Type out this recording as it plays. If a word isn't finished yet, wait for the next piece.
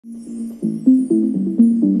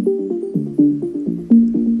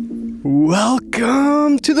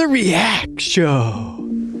Welcome to the React Show,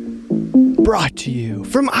 brought to you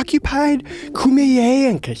from occupied Kumeyaay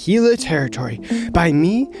and Kahila territory by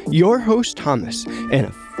me, your host Thomas, and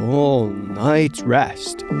a full night's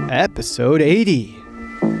rest, episode 80.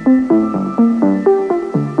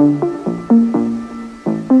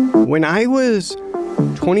 When I was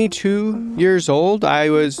 22 years old, I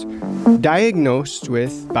was diagnosed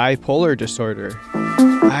with bipolar disorder.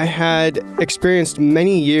 I had experienced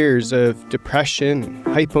many years of depression and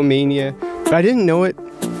hypomania, but I didn't know it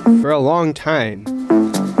for a long time.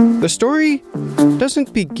 The story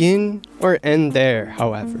doesn't begin or end there,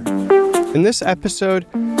 however. In this episode,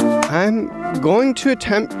 I'm going to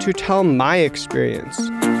attempt to tell my experience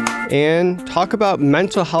and talk about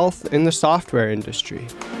mental health in the software industry.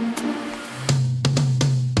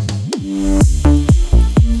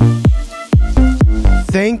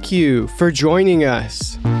 Thank you for joining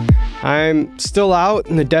us. I'm still out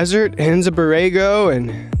in the desert, Anza Borrego,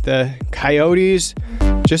 and the coyotes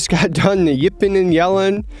just got done yipping and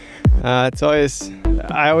yelling. I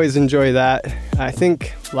always enjoy that. I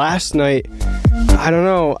think last night, I don't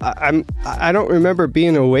know, I don't remember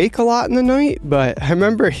being awake a lot in the night, but I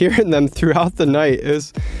remember hearing them throughout the night.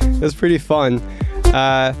 It was pretty fun.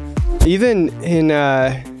 Even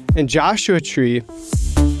in Joshua Tree,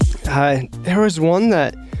 there was one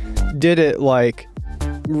that did it like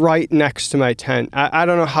right next to my tent. I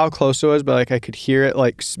don't know how close it was, but like I could hear it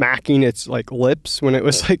like smacking its like lips when it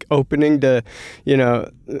was like opening to,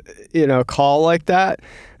 call like that.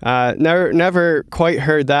 Never quite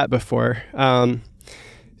heard that before.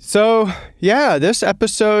 So yeah, this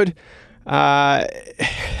episode,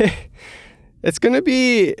 it's going to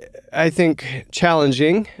be, I think,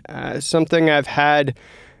 challenging. Something I've had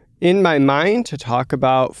in my mind to talk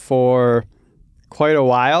about for quite a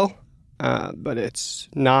while, but it's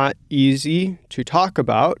not easy to talk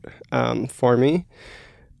about for me.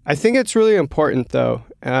 I think it's really important though,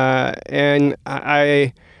 and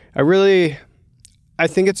I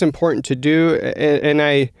think it's important to do, and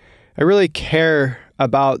I really care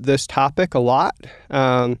about this topic a lot,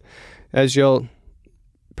 as you'll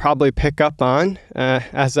probably pick up on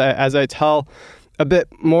as I tell a bit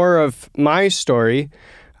more of my story.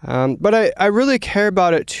 But I really care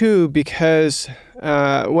about it too because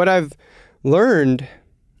what I've learned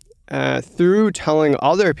through telling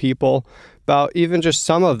other people about even just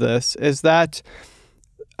some of this is that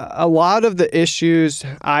a lot of the issues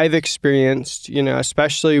I've experienced,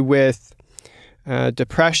 especially with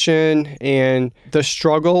depression and the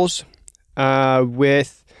struggles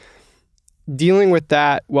with dealing with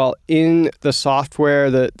that while in the software,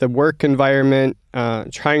 the work environment,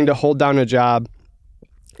 trying to hold down a job,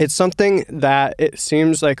 it's something that it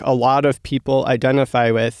seems like a lot of people identify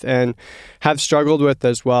with and have struggled with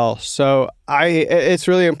as well. So it's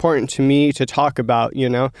really important to me to talk about,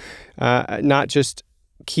 not just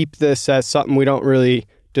keep this as something we don't really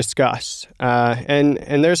discuss.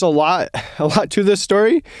 And there's a lot to this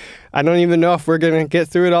story. I don't even know if we're going to get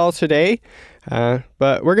through it all today,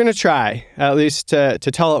 but we're going to try at least to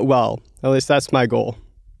tell it well. At least that's my goal.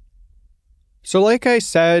 So like I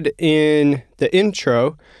said in the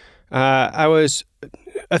intro, I was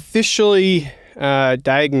officially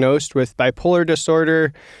diagnosed with bipolar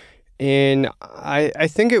disorder in, I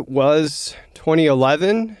think it was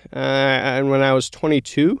 2011, and when I was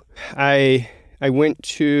 22, I went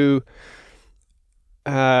to,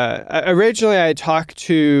 originally I talked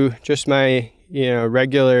to just my,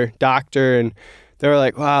 regular doctor, and they were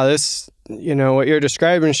like, wow, this, what you're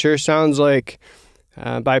describing sure sounds like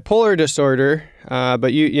bipolar disorder,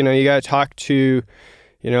 but you got to talk to,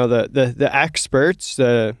 the experts,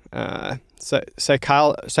 the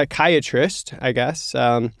psychiatrist, I guess.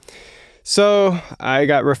 So I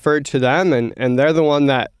got referred to them, and they're the one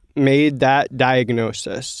that made that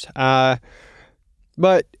diagnosis.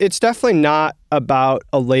 But it's definitely not about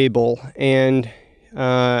a label. And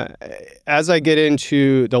as I get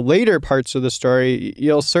into the later parts of the story,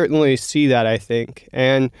 you'll certainly see that, I think.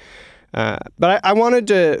 And but I wanted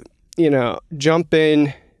to, jump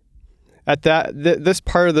in at this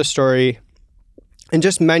part of the story and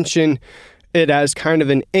just mention it as kind of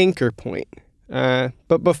an anchor point.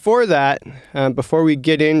 But before that, before we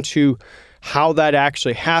get into how that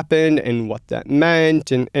actually happened and what that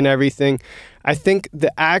meant and everything, I think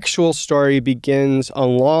the actual story begins a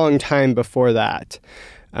long time before that.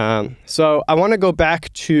 So I want to go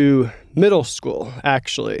back to middle school,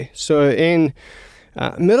 actually. So in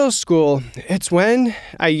middle school, it's when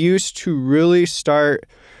I used to really start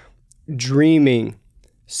dreaming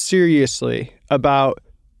seriously about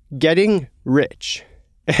getting rich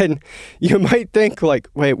And you might think like,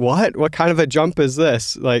 wait, what? What kind of a jump is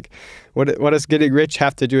this? Like, what does getting rich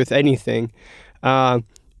have to do with anything?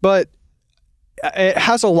 But it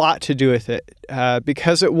has a lot to do with it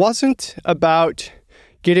because it wasn't about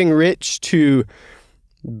getting rich to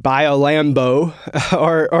buy a Lambo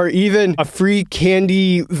or even a free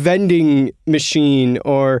candy vending machine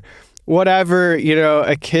or whatever,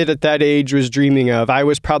 a kid at that age was dreaming of. I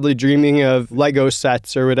was probably dreaming of Lego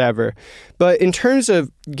sets or whatever. But in terms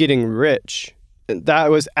of getting rich, that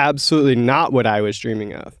was absolutely not what I was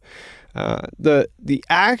dreaming of. The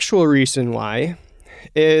actual reason why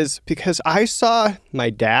is because I saw my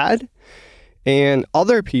dad and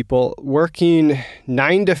other people working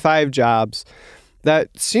 9-to-5 jobs that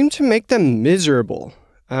seemed to make them miserable,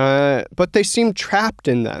 but they seemed trapped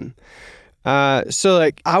in them. So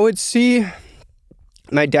like I would see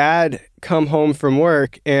my dad come home from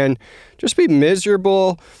work and just be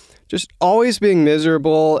miserable, just always being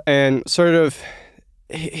miserable, and sort of,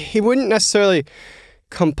 he wouldn't necessarily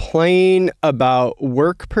complain about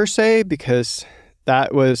work per se, because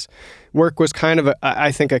work was kind of,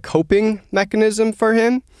 I think, a coping mechanism for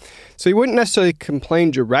him. So he wouldn't necessarily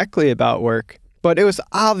complain directly about work, but it was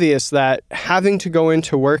obvious that having to go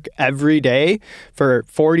into work every day for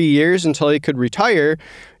 40 years until he could retire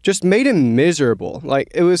just made him miserable. Like,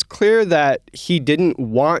 it was clear that he didn't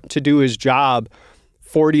want to do his job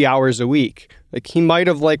 40 hours a week. Like, he might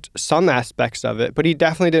have liked some aspects of it, but he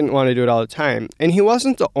definitely didn't want to do it all the time. And he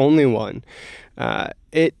wasn't the only one.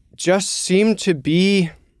 It just seemed to be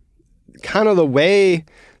kind of the way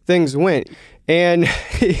things went. And,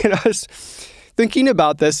 just thinking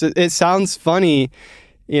about this, it sounds funny,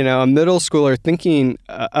 a middle schooler thinking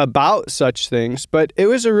about such things, but it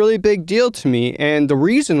was a really big deal to me. And the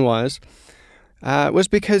reason was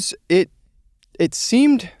because it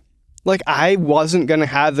seemed like I wasn't going to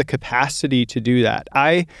have the capacity to do that.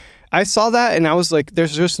 I saw that and I was like,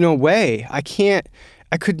 there's just no way. I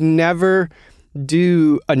could never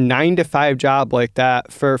do a 9-to-5 job like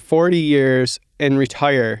that for 40 years and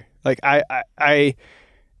retire. Like I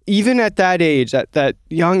even at that age, at that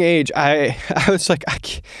young age, I was like,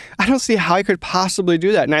 I don't see how I could possibly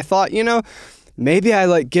do that. And I thought, maybe I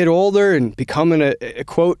like get older and become a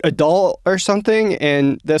quote adult or something,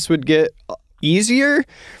 and this would get easier.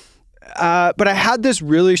 But I had this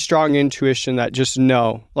really strong intuition that just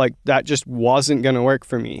that just wasn't going to work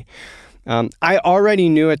for me. I already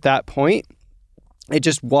knew at that point it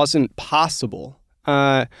just wasn't possible.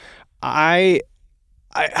 I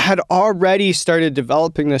had already started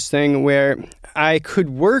developing this thing where I could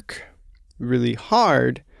work really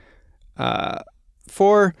hard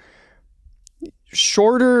for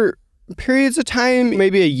shorter periods of time,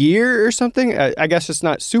 maybe a year or something. I guess it's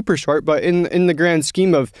not super short, but in the grand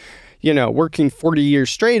scheme of, working 40 years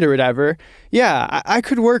straight or whatever, yeah, I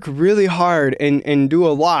could work really hard and do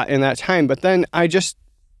a lot in that time. But then I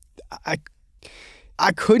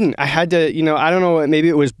couldn't. I had to, I don't know, maybe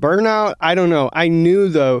it was burnout. I don't know. I knew,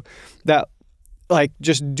 though, that like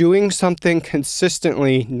just doing something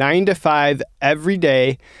consistently 9-to-5 every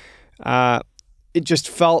day, it just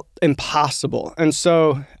felt impossible. And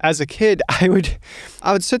so as a kid, I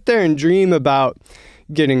would sit there and dream about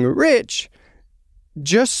getting rich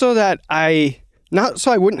just so that not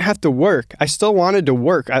so I wouldn't have to work. I still wanted to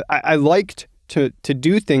work. I liked to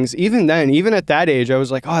do things. Even then, even at that age, I was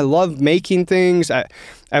like, oh, I love making things. I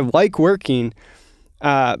like working,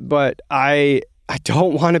 but I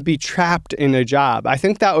don't want to be trapped in a job. I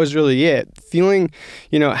think that was really it. Feeling,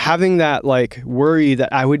 having that like worry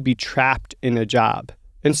that I would be trapped in a job.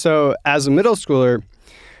 And so as a middle schooler,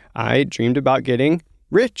 I dreamed about getting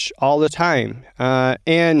rich all the time.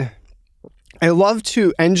 And I love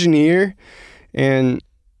to engineer and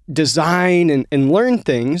design and learn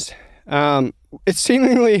things. It's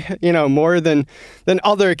seemingly, more than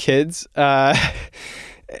other kids. But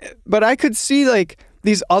I could see like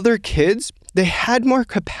these other kids, they had more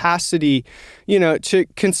capacity, to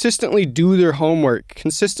consistently do their homework,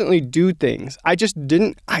 consistently do things. I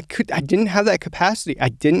didn't have that capacity. I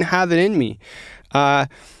didn't have it in me.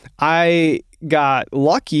 I got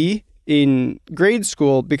lucky in grade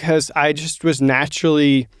school because I just was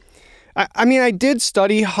naturally, I did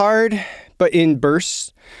study hard, but in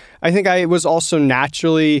bursts. I think I was also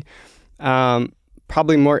naturally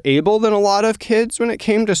probably more able than a lot of kids when it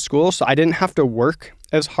came to school, so I didn't have to work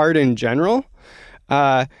as hard in general.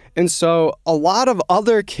 And so a lot of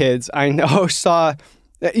other kids I know saw,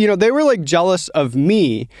 they were like jealous of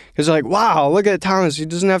me because they're like, wow, look at Thomas. He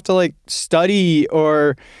doesn't have to like study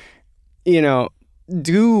or,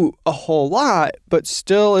 do a whole lot, but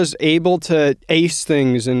still is able to ace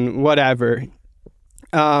things and whatever.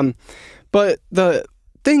 But the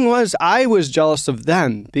thing was, I was jealous of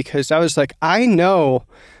them because I was like, I know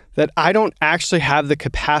that I don't actually have the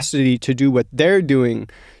capacity to do what they're doing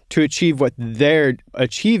to achieve what they're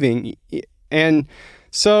achieving. And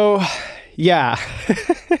so, yeah,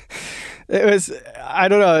 it was, I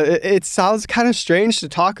don't know, it sounds kind of strange to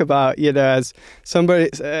talk about, as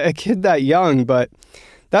a kid that young, but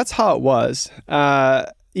that's how it was.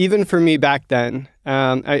 Even for me back then,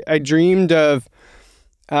 I dreamed of,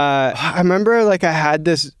 I remember like I had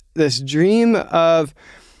this dream of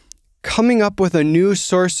coming up with a new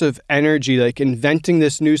source of energy, like inventing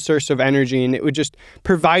this new source of energy, and it would just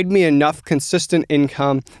provide me enough consistent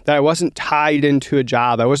income that I wasn't tied into a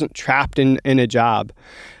job. I wasn't trapped in a job.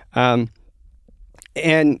 And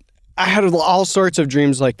I had all sorts of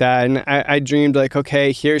dreams like that. And I dreamed like,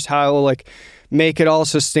 okay, here's how I'll like make it all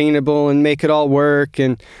sustainable and make it all work.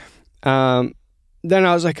 And then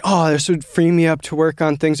I was like, oh, this would free me up to work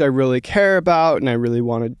on things I really care about and I really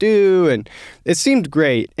want to do. And it seemed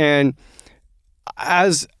great. And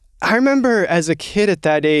as I remember as a kid at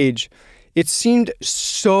that age, it seemed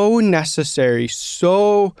so necessary,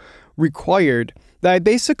 so required that I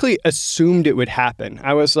basically assumed it would happen.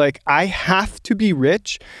 I was like, I have to be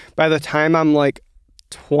rich by the time I'm like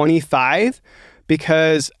 25,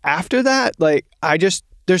 because after that, like,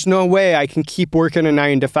 there's no way I can keep working a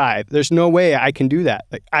 9-to-5. There's no way I can do that.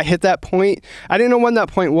 Like, I hit that point. I didn't know when that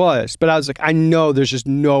point was, but I was like, I know there's just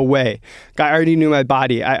no way. I already knew my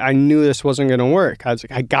body. I knew this wasn't going to work. I was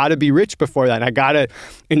like, I got to be rich before that. I got to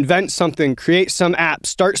invent something, create some app,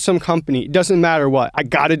 start some company. It doesn't matter what. I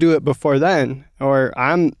got to do it before then, or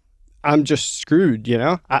I'm just screwed,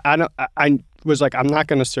 I was like, I'm not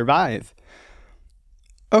going to survive.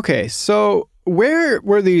 Okay, so where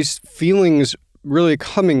were these feelings really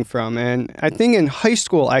coming from? And I think in high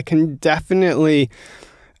school, I can definitely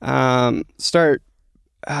start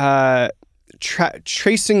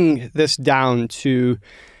tracing this down to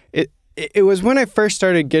it. It was when I first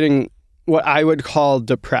started getting what I would call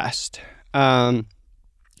depressed. I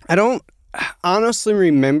don't honestly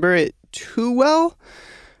remember it too well,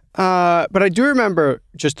 but I do remember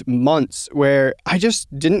just months where I just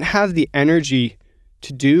didn't have the energy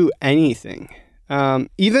to do anything.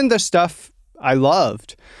 Even the stuff I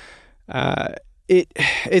loved.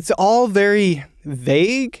 It's all very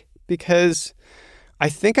vague because I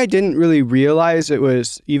think I didn't really realize it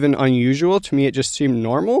was even unusual. To me, it just seemed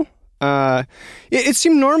normal. It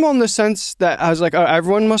seemed normal in the sense that I was like, oh,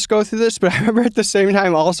 everyone must go through this. But I remember at the same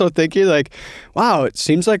time also thinking like, wow, it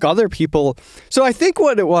seems like other people. So I think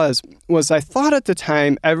what it was I thought at the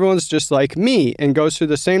time, everyone's just like me and goes through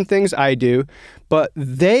the same things I do, but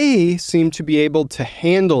they seem to be able to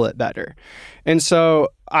handle it better. And so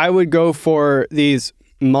I would go for these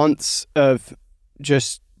months of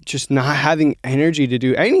just not having energy to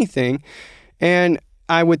do anything. And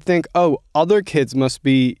I would think, oh, other kids must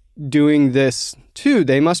be doing this too.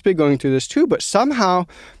 They must be going through this too. But somehow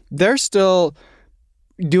they're still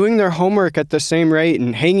doing their homework at the same rate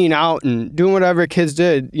and hanging out and doing whatever kids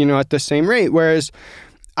did, at the same rate. Whereas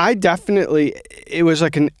it was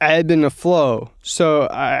like an ebb and a flow. So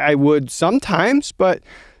I would sometimes, but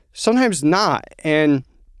sometimes not. And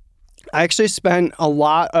I actually spent a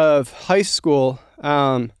lot of high school.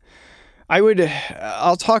 I'll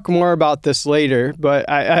talk more about this later, but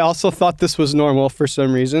I also thought this was normal for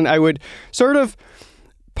some reason. I would sort of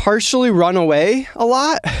partially run away a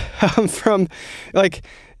lot from like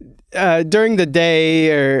during the day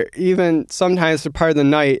or even sometimes a part of the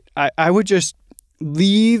night. I would just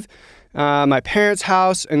leave my parents'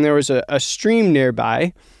 house and there was a stream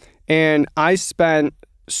nearby, and I spent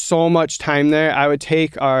so much time there. I would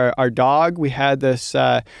take our dog. We had this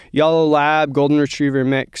yellow lab golden retriever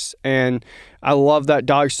mix, and I love that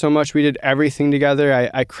dog so much. We did everything together.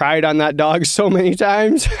 I cried on that dog so many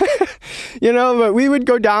times, but we would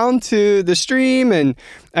go down to the stream, and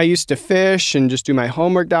I used to fish and just do my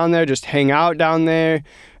homework down there, just hang out down there.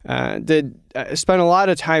 Spent a lot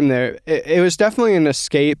of time there. It was definitely an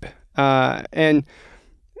escape. What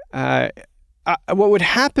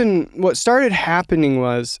started happening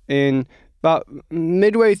was in about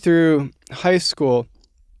midway through high school,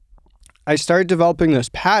 I started developing this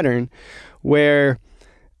pattern where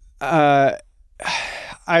I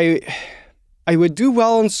would do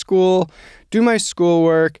well in school, do my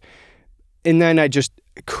schoolwork, and then I just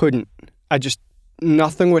couldn't.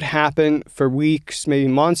 Nothing would happen for weeks, maybe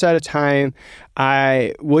months at a time.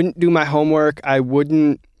 I wouldn't do my homework.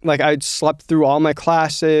 I'd slept through all my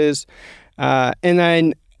classes. And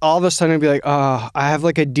then all of a sudden I'd be like, oh, I have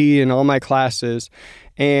like a D in all my classes.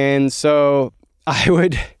 And so I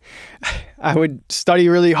would study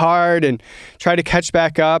really hard and try to catch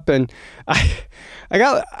back up. And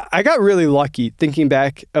I got really lucky thinking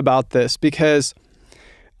back about this because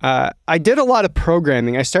I did a lot of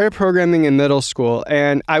programming. I started programming in middle school,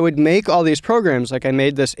 and I would make all these programs. Like I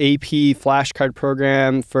made this AP flashcard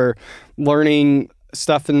program for learning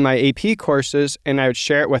stuff in my AP courses, and I would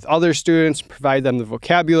share it with other students, provide them the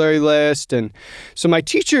vocabulary list. And so my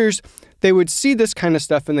teachers, they would see this kind of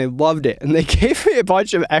stuff and they loved it, and they gave me a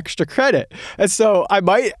bunch of extra credit. And so I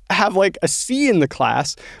might have like a C in the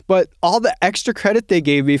class, but all the extra credit they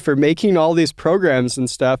gave me for making all these programs and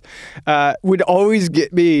stuff would always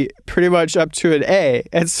get me pretty much up to an A.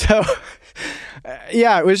 And so,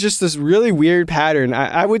 yeah, it was just this really weird pattern.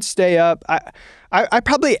 I would stay up. I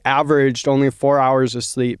probably averaged only 4 hours of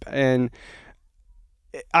sleep, and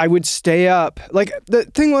I would stay up. Like the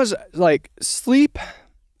thing was, like, sleep,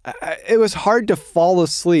 it was hard to fall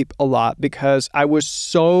asleep a lot because I was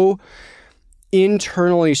so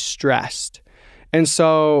internally stressed. And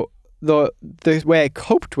so the way I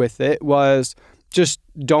coped with it was just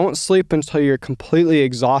don't sleep until you're completely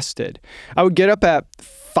exhausted. I would get up at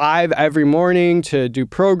 5 every morning to do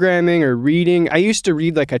programming or reading. I used to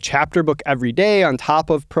read like a chapter book every day on top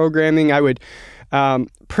of programming. I would I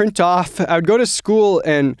would go to school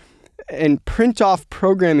and print off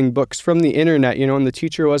programming books from the internet, when the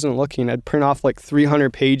teacher wasn't looking. I'd print off like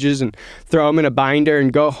 300 pages and throw them in a binder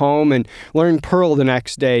and go home and learn Perl the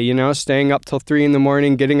next day, staying up till 3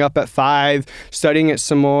 a.m, getting up at 5, studying it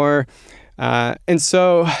some more. And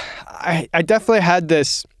so I definitely had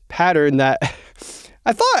this pattern that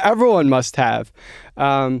I thought everyone must have.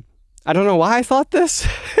 I don't know why I thought this,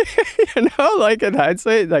 like in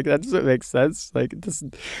hindsight, like that doesn't make sense. Like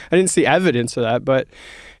I didn't see evidence of that, but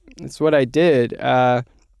it's what I did.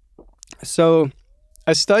 So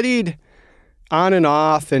I studied on and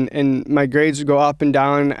off, and my grades would go up and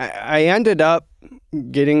down. I ended up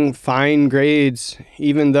getting fine grades,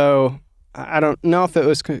 even though I don't know if it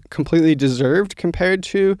was completely deserved compared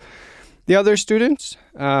to the other students.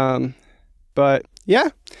 But yeah,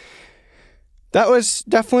 that was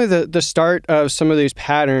definitely the start of some of these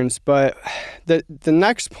patterns. But the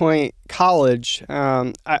next point, college,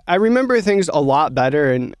 I remember things a lot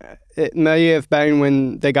better, and it may have been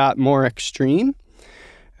when they got more extreme.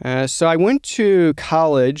 So I went to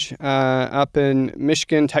college up in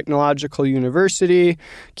Michigan Technological University,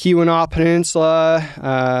 Keweenaw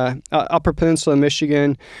Peninsula, Upper Peninsula,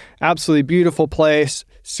 Michigan. Absolutely beautiful place,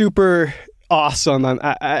 super awesome.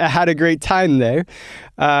 I had a great time there,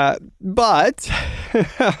 but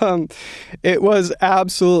it was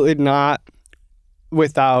absolutely not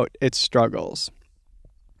without its struggles.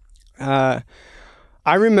 I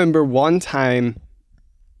remember one time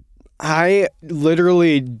I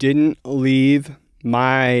literally didn't leave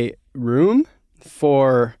my room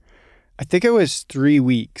for, I think it was 3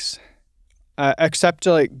 weeks, except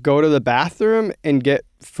to like go to the bathroom and get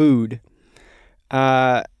food.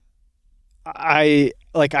 I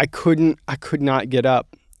could not get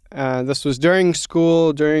up. This was during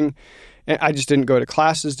school, I just didn't go to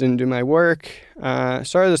classes, didn't do my work.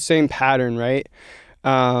 Sort of the same pattern, right?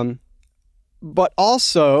 But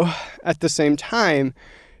also at the same time,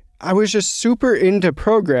 I was just super into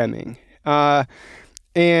programming.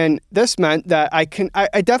 And this meant that I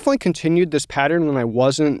definitely continued this pattern when I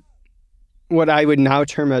wasn't what I would now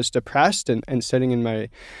term as depressed and sitting in my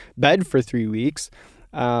bed for 3 weeks.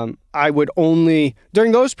 I would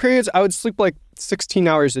during those periods, I would sleep like 16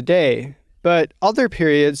 hours a day. But other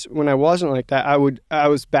periods when I wasn't like that, I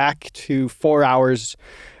was back to 4 hours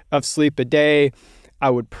of sleep a day.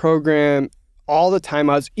 I would program all the time.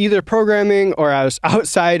 I was either programming or I was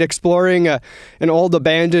outside exploring an old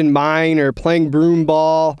abandoned mine or playing broom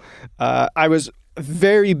ball. I was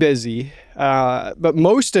very busy, but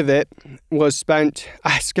most of it was spent,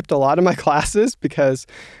 I skipped a lot of my classes because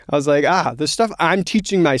I was like, the stuff I'm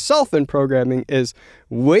teaching myself in programming is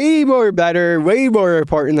way more better, way more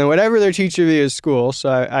important than whatever they're teaching me at school. So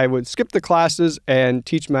I would skip the classes and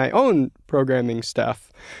teach my own programming stuff.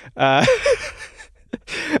 I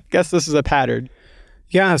guess this is a pattern.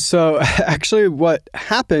 Yeah, so actually what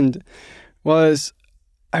happened was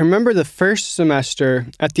I remember the first semester,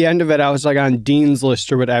 at the end of it, I was like on Dean's List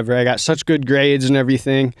or whatever. I got such good grades and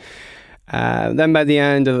everything. Then by the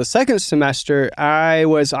end of the second semester, I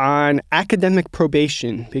was on academic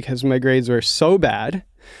probation because my grades were so bad.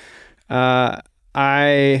 I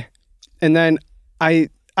don't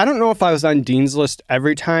know if I was on Dean's List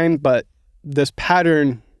every time, but this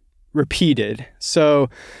pattern repeated. So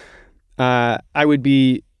I would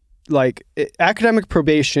be like academic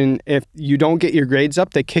probation. If you don't get your grades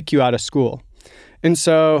up, they kick you out of school. And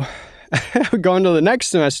so I would go into the next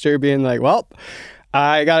semester being like, well,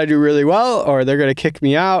 I got to do really well or they're going to kick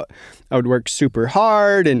me out. I would work super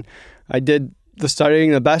hard, and I did the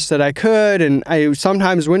studying the best that I could, and I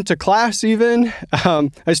sometimes went to class even.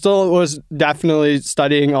 I still was definitely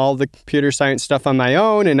studying all the computer science stuff on my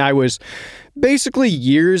own, and I was basically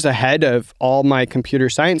years ahead of all my computer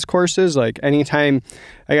science courses. Like anytime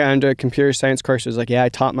I got into a computer science course, it was like, yeah, I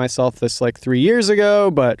taught myself this like 3 years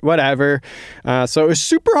ago, but whatever. So it was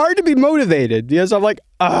super hard to be motivated because I'm like,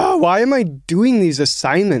 oh, why am I doing these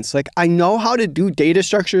assignments? Like I know how to do data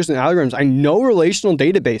structures and algorithms. I know relational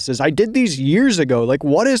databases. I did these years ago. Like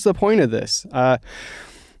what is the point of this?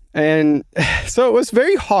 And so it was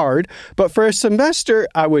very hard, but for a semester,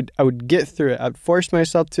 I would get through it. I'd force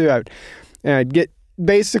myself to. I'd get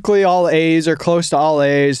basically all A's or close to all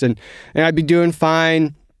A's, and I'd be doing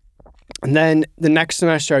fine. And then the next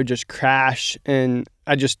semester, I would just crash, and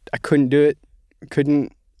I couldn't do it.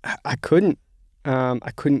 I couldn't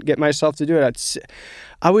get myself to do it.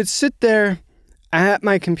 I would sit there at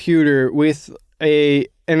my computer with an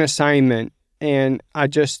assignment, and I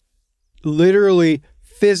just literally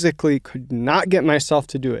physically could not get myself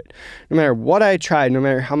to do it. No matter what I tried, no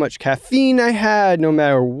matter how much caffeine I had, no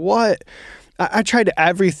matter what, I tried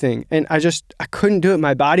everything, and I couldn't do it.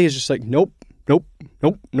 My body is just like, nope. You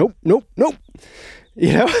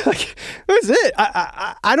know, like that's it.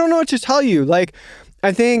 I don't know what to tell you. Like,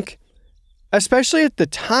 I think, especially at the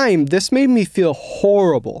time, this made me feel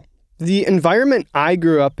horrible. The environment I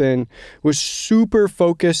grew up in was super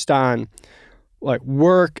focused on like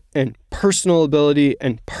work and personal ability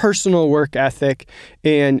and personal work ethic.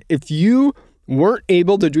 And if you weren't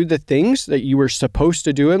able to do the things that you were supposed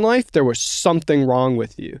to do in life, there was something wrong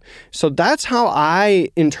with you. So that's how I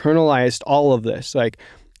internalized all of this. Like,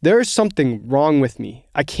 there's something wrong with me.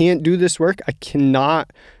 I can't do this work. I can't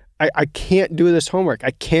do this homework. I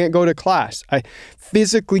can't go to class. I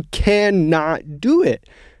physically cannot do it.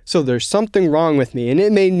 So there's something wrong with me. And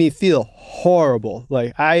it made me feel horrible.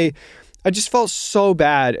 Like I just felt so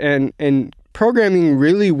bad. And programming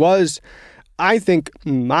really was, I think,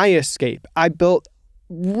 my escape. I built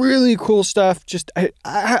really cool stuff.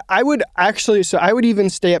 I would even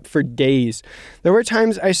stay up for days. There were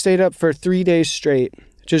times I stayed up for 3 days straight,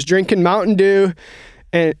 just drinking Mountain Dew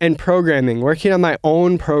and programming, working on my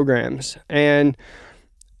own programs. And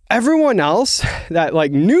everyone else that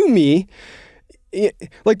like knew me,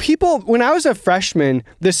 like people, when I was a freshman,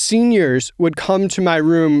 the seniors would come to my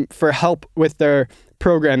room for help with their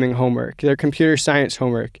programming homework, their computer science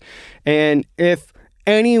homework. And if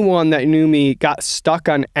anyone that knew me got stuck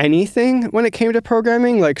on anything when it came to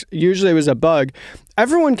programming, like usually it was a bug,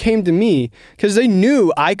 everyone came to me because they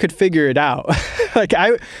knew I could figure it out. Like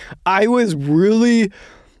I worked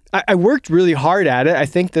really hard at it. I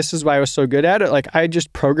think this is why I was so good at it. Like I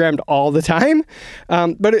just programmed all the time.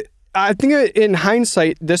 I think in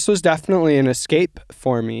hindsight, this was definitely an escape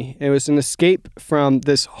for me. It was an escape from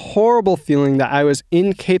this horrible feeling that I was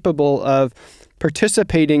incapable of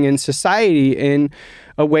participating in society in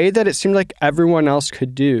a way that it seemed like everyone else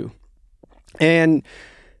could do. And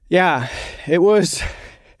yeah, it was,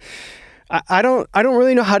 I don't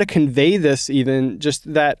really know how to convey this even,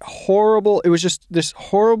 just that horrible, it was just this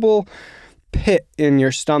horrible pit in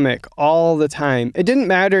your stomach all the time. It didn't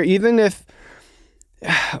matter even if,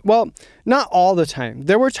 well, not all the time.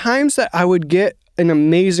 There were times that I would get an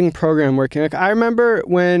amazing program working. Like I remember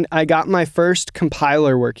when I got my first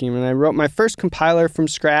compiler working, when I wrote my first compiler from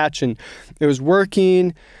scratch and it was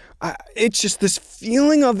working. It's just this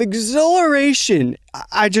feeling of exhilaration.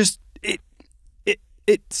 It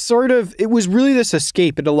was really this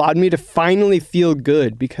escape. It allowed me to finally feel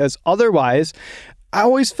good because otherwise I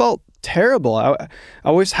always felt terrible. I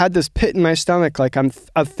always had this pit in my stomach like I'm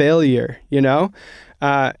a failure, you know?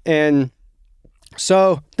 And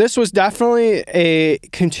so this was definitely a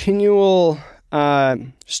continual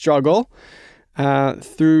struggle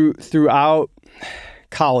throughout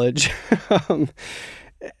college.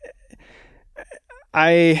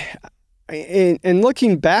 And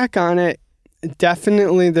looking back on it,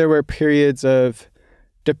 definitely there were periods of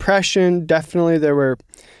depression. Definitely there were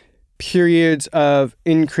periods of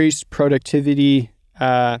increased productivity.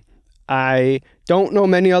 I don't know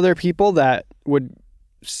many other people that would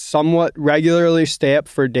somewhat regularly stay up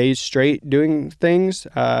for days straight doing things.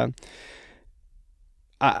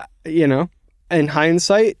 You know, in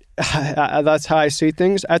hindsight, that's how I see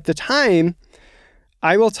things. At the time,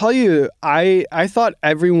 I will tell you, I thought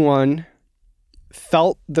everyone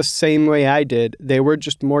felt the same way I did. They were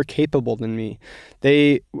just more capable than me.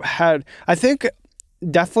 They had, I think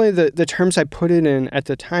definitely the terms I put it in at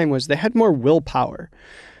the time was they had more willpower.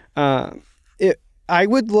 I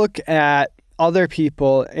would look at other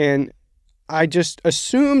people and I just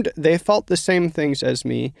assumed they felt the same things as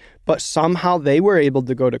me, but somehow they were able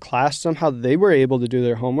to go to class. Somehow they were able to do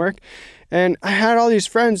their homework. And I had all these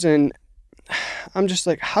friends, and I'm just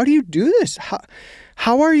like, how do you do this?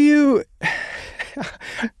 How are you?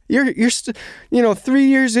 You're still, 3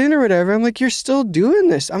 years in or whatever. I'm like, you're still doing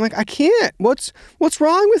this. I'm like, I can't. What's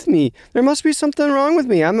wrong with me? There must be something wrong with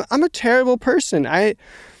me. I'm a terrible person.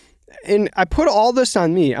 And I put all this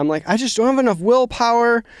on me. I'm like, I just don't have enough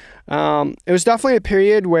willpower. It was definitely a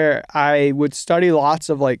period where I would study lots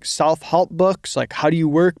of like self-help books, like how do you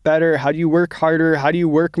work better? How do you work harder? How do you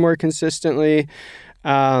work more consistently?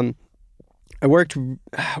 I worked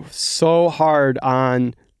so hard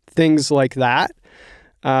on things like that.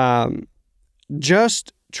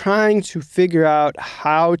 Just trying to figure out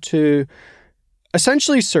how to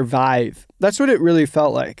essentially survive. That's what it really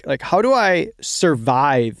felt like. Like, how do I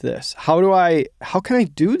survive this? How can I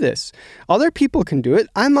do this? Other people can do it.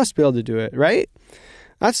 I must be able to do it, right?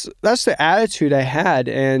 That's the attitude I had,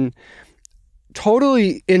 and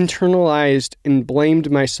totally internalized and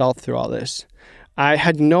blamed myself through all this. I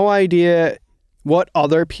had no idea what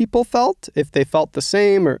other people felt, if they felt the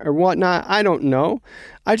same or whatnot. I don't know.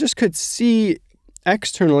 I just could see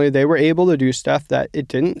externally they were able to do stuff that it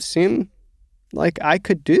didn't seem like I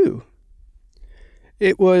could do.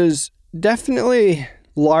 It was definitely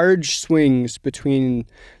large swings between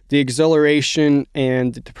the exhilaration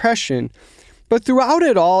and the depression. But throughout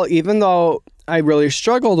it all, even though I really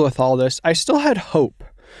struggled with all this, I still had hope.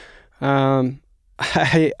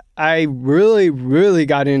 I really, really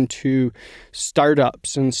got into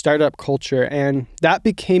startups and startup culture, and that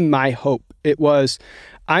became my hope. It was,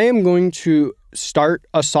 I am going to start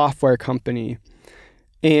a software company,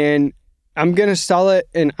 and I'm going to sell it,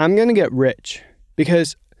 and I'm going to get rich.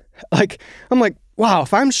 Because, I'm like, wow,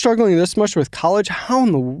 if I'm struggling this much with college, how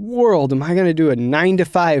in the world am I going to do a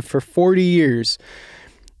 9-to-5 for 40 years?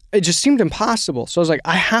 It just seemed impossible. So I was like,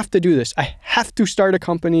 I have to do this. I have to start a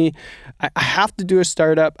company. I have to do a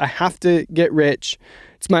startup. I have to get rich.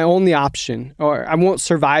 It's my only option, or I won't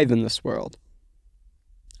survive in this world.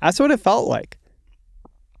 That's what it felt like.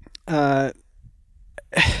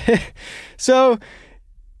 So,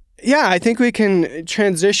 yeah, I think we can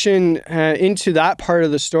transition into that part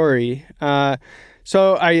of the story.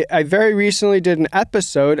 So I very recently did an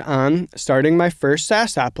episode on starting my first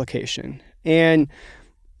SaaS application. And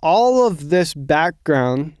all of this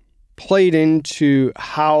background played into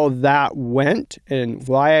how that went and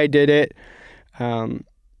why I did it,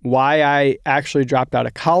 why I actually dropped out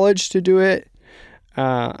of college to do it.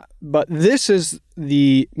 But this is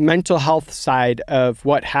the mental health side of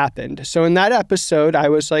what happened. So in that episode, I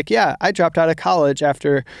was like, yeah, I dropped out of college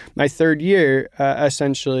after my third year,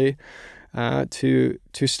 essentially, to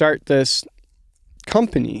start this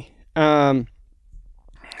company. And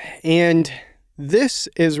this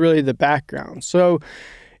is really the background. So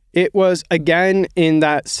it was, again, in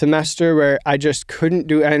that semester where I just couldn't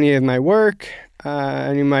do any of my work,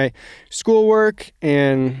 any of my schoolwork,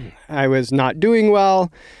 and I was not doing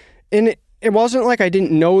well. And it wasn't like I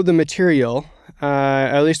didn't know the material,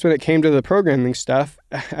 at least when it came to the programming stuff.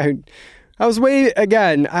 I was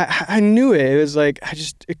I knew it. It was like, I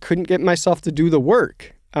couldn't get myself to do the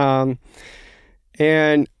work. And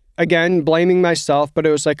again, blaming myself, but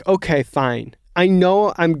it was like, okay, fine. I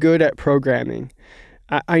know I'm good at programming.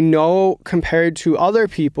 I know compared to other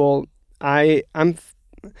people, I'm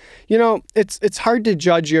it's hard to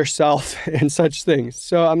judge yourself in such things.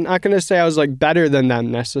 So I'm not going to say I was like better than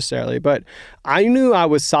them necessarily, but I knew I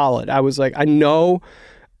was solid. I was like, I know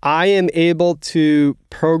I am able to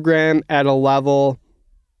program at a level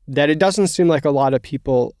that it doesn't seem like a lot of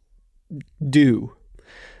people do.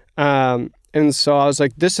 And so I was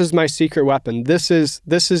like, this is my secret weapon. This is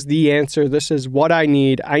the answer. This is what I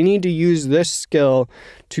need. I need to use this skill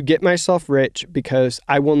to get myself rich because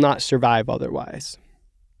I will not survive otherwise.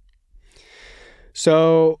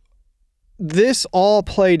 So this all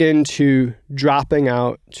played into dropping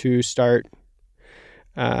out to start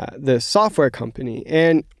the software company.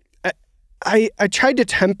 And I tried to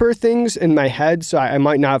temper things in my head, so I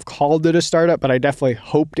might not have called it a startup, but I definitely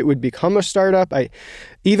hoped it would become a startup. I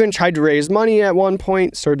even tried to raise money at one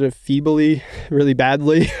point, sort of feebly, really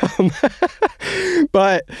badly.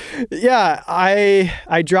 But yeah,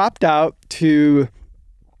 I dropped out to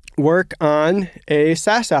work on a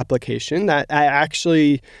SaaS application that I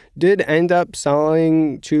actually did end up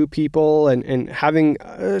selling to people and having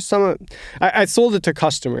I sold it to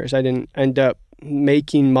customers. I didn't end up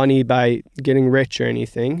making money by getting rich or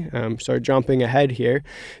anything. So jumping ahead here.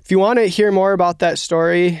 If you want to hear more about that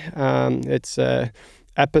story, it's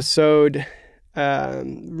episode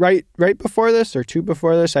right before this or two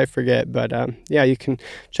before this, I forget. But yeah, you can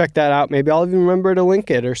check that out. Maybe I'll even remember to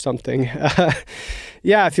link it or something.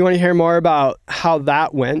 Yeah, if you want to hear more about how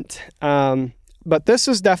that went. But this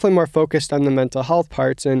is definitely more focused on the mental health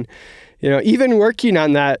parts. And, even working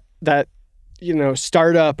on that,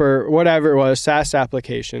 startup or whatever it was, SaaS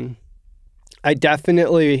application, I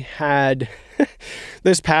definitely had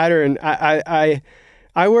this pattern. I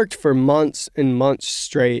worked for months and months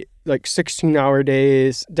straight, like 16-hour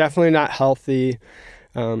days, definitely not healthy.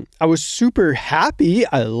 I was super happy.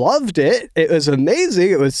 I loved it. It was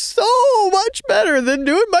amazing. It was so much better than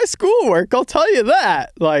doing my schoolwork. I'll tell you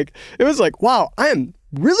that. It was like, wow, I am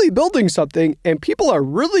really building something and people are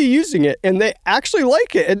really using it and they actually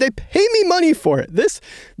like it and they pay me money for it. This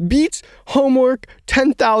beats homework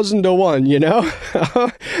 10,000 to 1,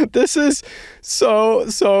 This is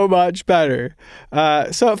so much better.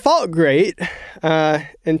 So it felt great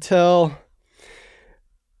until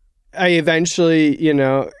I eventually,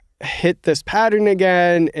 hit this pattern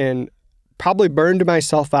again and probably burned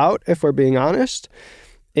myself out, if we're being honest,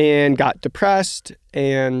 and got depressed.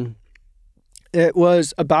 And it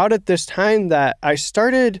was about at this time that I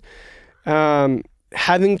started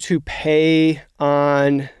having to pay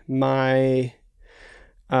on my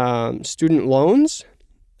student loans.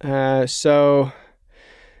 So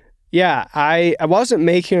yeah, I wasn't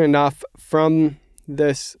making enough from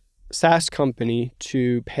this SaaS company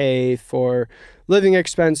to pay for living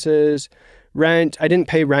expenses, rent. I didn't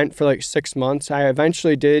pay rent for like 6 months. I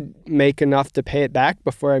eventually did make enough to pay it back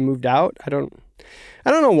before I moved out. I don't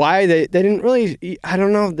know why they didn't really, I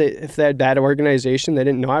don't know if they had bad organization. They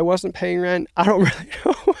didn't know I wasn't paying rent. I don't really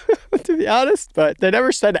know, to be honest, but they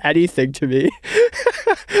never said anything to me.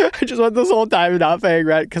 I just went this whole time not paying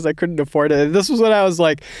rent because I couldn't afford it. And this was when I was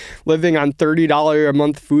like living on $30 a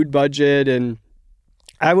month food budget. And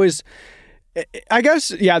I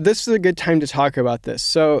guess, yeah, this is a good time to talk about this.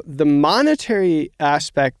 So the monetary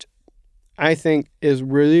aspect, I think, is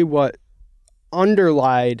really what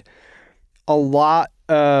underlied a lot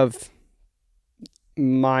of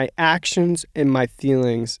my actions and my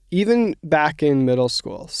feelings, even back in middle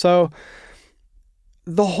school. So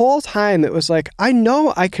the whole time it was like, I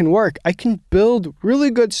know I can work. I can build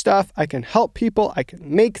really good stuff. I can help people. I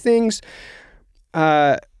can make things.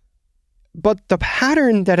 But the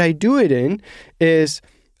pattern that I do it in is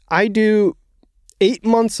I do 8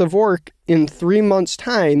 months of work in 3 months'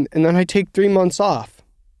 time, and then I take 3 months off.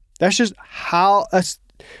 That's just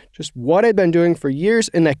just what I've been doing for years,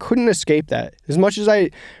 and I couldn't escape that. As much as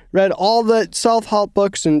I read all the self-help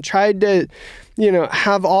books and tried to,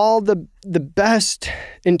 have all the best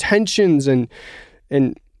intentions and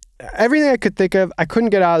everything I could think of, I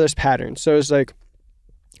couldn't get out of this pattern. So it's like,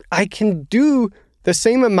 I can do the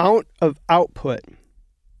same amount of output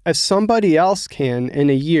as somebody else can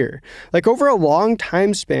in a year. Like over a long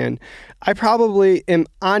time span, I probably am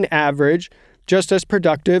on average just as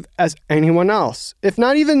productive as anyone else, if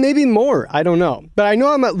not even maybe more. I don't know. But I know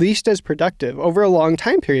I'm at least as productive over a long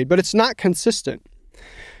time period, but it's not consistent.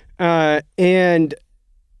 And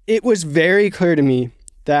it was very clear to me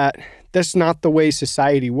that that's not the way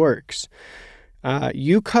society works.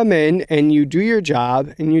 You come in and you do your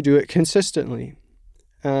job and you do it consistently.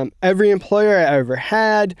 Every employer I ever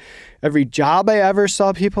had, every job I ever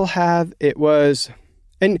saw people have, it was,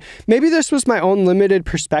 and maybe this was my own limited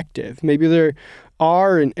perspective. Maybe there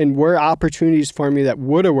are and were opportunities for me that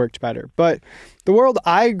would have worked better. But the world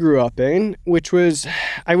I grew up in, which was,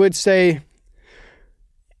 I would say,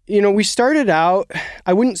 we started out,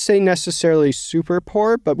 I wouldn't say necessarily super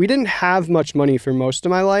poor, but we didn't have much money for most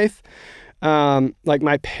of my life. Like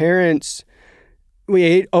my parents, we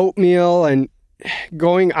ate oatmeal, and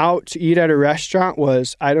going out to eat at a restaurant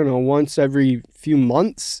was, I don't know, once every few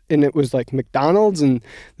months, and it was like McDonald's, and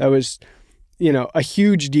that was, a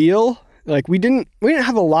huge deal. Like we didn't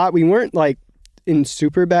have a lot. We weren't like in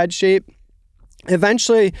super bad shape.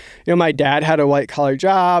 Eventually, my dad had a white collar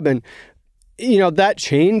job, and that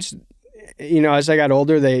changed. As I got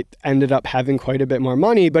older, they ended up having quite a bit more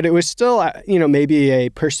money, but it was still, maybe a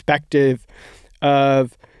perspective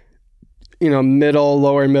of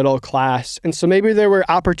lower middle class. And so maybe there were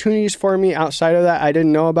opportunities for me outside of that I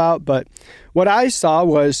didn't know about. But what I saw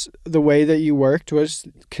was the way that you worked was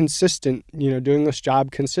consistent, doing this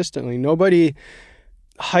job consistently. Nobody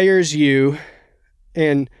hires you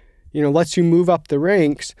and, lets you move up the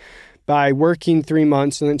ranks by working 3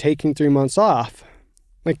 months and then taking 3 months off.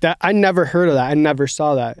 Like that, I never heard of that. I never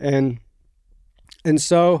saw that. And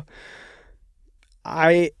so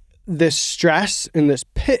this stress and this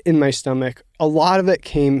pit in my stomach, a lot of it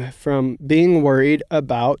came from being worried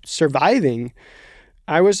about surviving.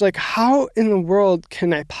 I was like, how in the world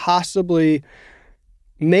can I possibly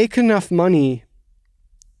make enough money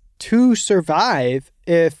to survive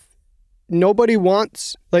if nobody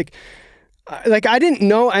wants, like I didn't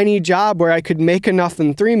know any job where I could make enough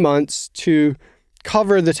in 3 months to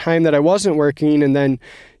cover the time that I wasn't working and then,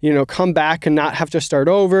 come back and not have to start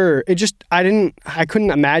over. I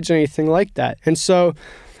couldn't imagine anything like that. And so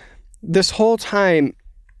this whole time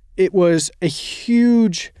it was a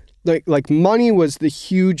huge, like money was the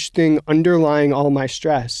huge thing underlying all my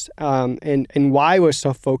stress, and why I was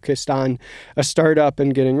so focused on a startup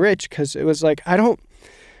and getting rich, because it was like, I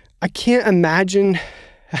can't imagine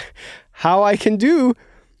how I can do,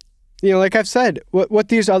 like I've said, what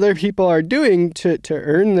these other people are doing to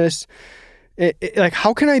earn this. Like,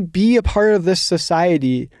 how can I be a part of this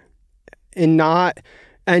society and not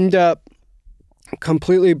end up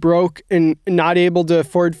completely broke and not able to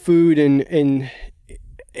afford food? And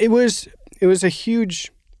it was a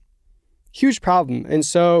huge problem. And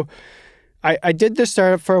so I did this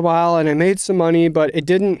startup for a while and I made some money, but it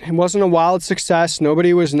wasn't a wild success.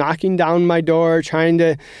 Nobody was knocking down my door trying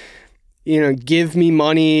to, give me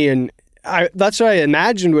money. And that's what I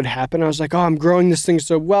imagined would happen. I was like, oh, I'm growing this thing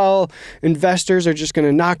so well. Investors are just going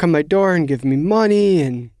to knock on my door and give me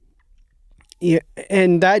money.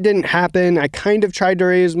 And that didn't happen. I kind of tried to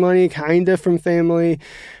raise money, kind of from family.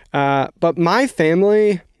 But my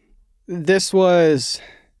family, they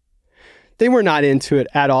were not into it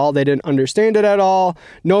at all. They didn't understand it at all.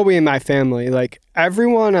 Nobody in my family, like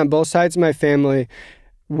everyone on both sides of my family,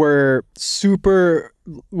 were super,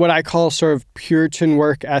 what I call sort of Puritan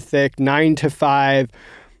work ethic, 9 to 5.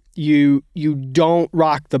 You don't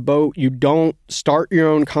rock the boat. You don't start your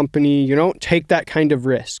own company. You don't take that kind of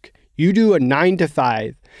risk. You do a 9 to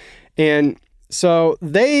 5. And so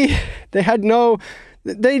they had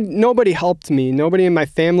nobody helped me. Nobody in my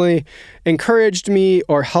family encouraged me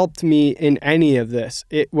or helped me in any of this.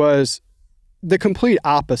 It was the complete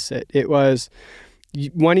opposite. It was,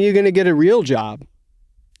 when are you going to get a real job?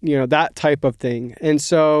 That type of thing. And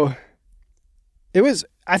so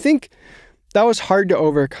I think that was hard to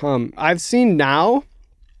overcome. I've seen now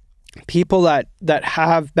people that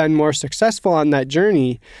have been more successful on that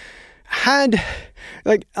journey had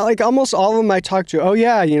like almost all of them I talked to, oh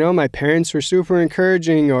yeah, my parents were super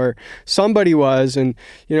encouraging, or somebody was, and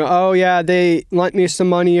oh yeah, they lent me some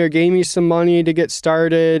money or gave me some money to get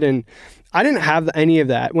started. And I didn't have any of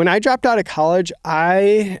that. When I dropped out of college,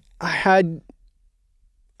 I had,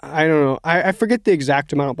 I don't know, I forget the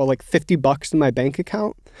exact amount, but like $50 in my bank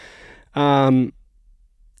account. I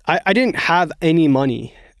didn't have any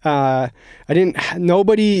money.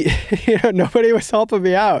 Nobody was helping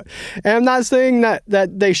me out. And I'm not saying that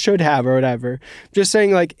they should have or whatever. Just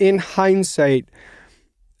saying, like, in hindsight,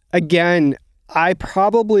 again, I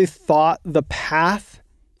probably thought the path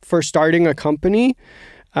for starting a company,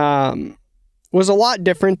 was a lot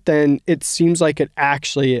different than it seems like it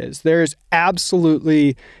actually is. There's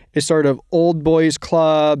absolutely a sort of old boys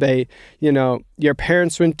club, your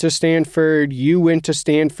parents went to Stanford, you went to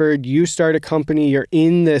Stanford, you start a company, you're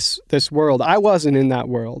in this world. I wasn't in that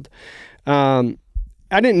world. I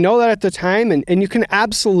didn't know that at the time, and you can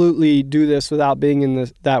absolutely do this without being in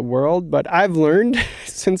that world. But I've learned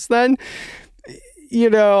since then,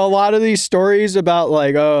 a lot of these stories about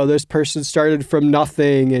like, oh, this person started from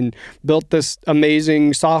nothing and built this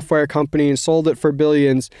amazing software company and sold it for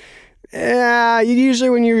billions. Yeah, usually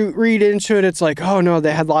when you read into it, it's like, oh no,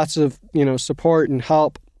 they had lots of, support and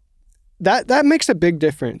help. That makes a big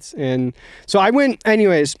difference. And so I went,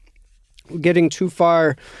 anyways, getting too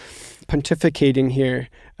far pontificating here.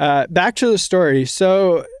 Back to the story.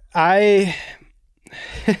 So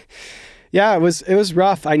yeah, it was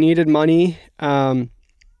rough. I needed money. I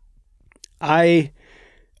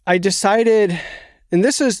decided, and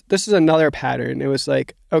this is another pattern. It was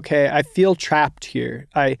like, okay, I feel trapped here.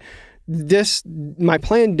 My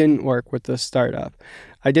plan didn't work with this startup.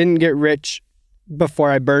 I didn't get rich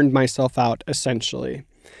before I burned myself out, essentially.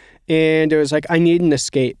 And it was like, I need an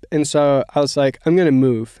escape. And so I was like, I'm going to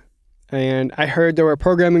move. And I heard there were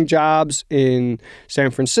programming jobs in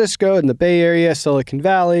San Francisco, in the Bay Area, Silicon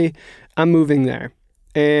Valley. I'm moving there.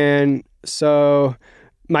 And so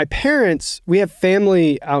my parents, we have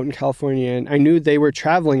family out in California, and I knew they were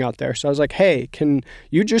traveling out there. So I was like, hey, can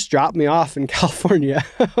you just drop me off in California?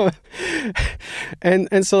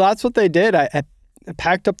 And so that's what they did. I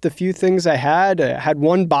packed up the few things I had. I had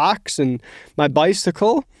one box and my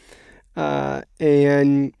bicycle.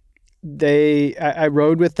 And I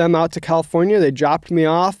rode with them out to California. They dropped me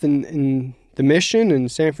off in the Mission in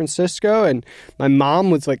San Francisco. And my mom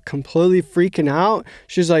was like completely freaking out.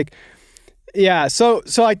 She's like, Yeah. So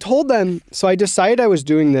I told them, so I decided I was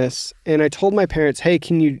doing this, and I told my parents, hey,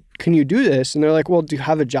 can you do this? And they're like, well, do you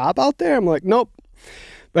have a job out there? I'm like, nope.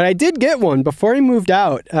 But I did get one before I moved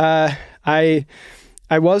out. I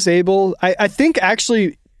was able, I think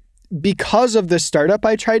actually because of the startup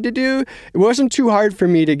I tried to do, it wasn't too hard for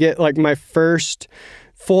me to get like my first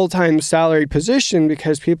full-time salary position,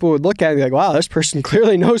 because people would look at me like, wow, this person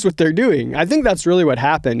clearly knows what they're doing. I think that's really what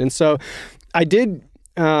happened. And so I did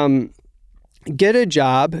get a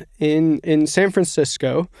job in San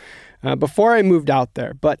Francisco before I moved out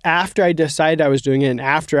there, but after I decided I was doing it and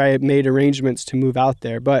after I had made arrangements to move out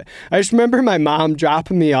there. But I just remember my mom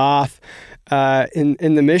dropping me off in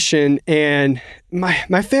the Mission, and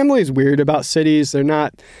my family is weird about cities.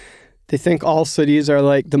 They think all cities are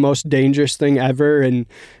like the most dangerous thing ever. And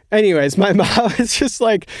anyways, my mom is just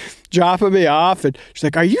like dropping me off, and she's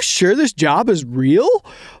like, are you sure this job is real?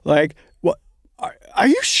 Like, what? Are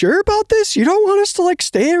you sure about this? You don't want us to like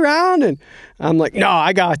stay around? And I'm like, no,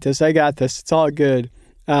 I got this. It's all good.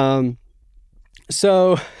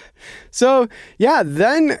 So yeah,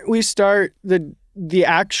 then we start the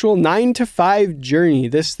actual 9-to-5 journey,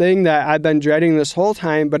 this thing that I've been dreading this whole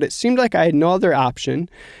time, but it seemed like I had no other option.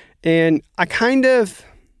 And I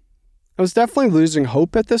was definitely losing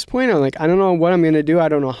hope at this point. I'm like, I don't know what I'm going to do. I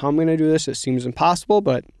don't know how I'm going to do this. It seems impossible,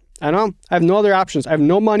 but I don't know. I have no other options. I have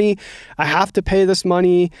no money. I have to pay this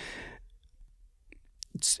money.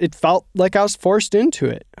 It felt like I was forced into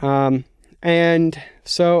it. And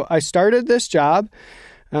so I started this job.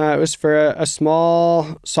 It was for a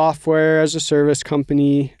small software as a service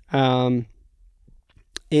company. And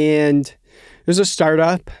it was a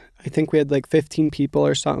startup. I think we had like 15 people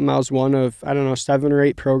or something. I was one of, 7 or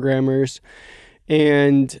 8 programmers.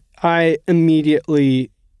 And I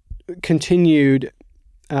immediately continued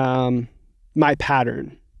my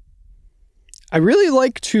pattern. I really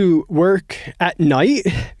like to work at night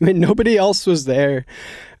when nobody else was there.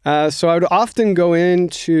 So I would often go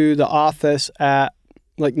into the office at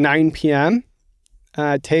like 9 p.m.,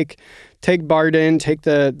 take BART in, take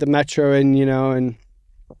the metro in, and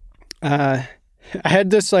I had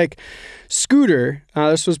this like scooter.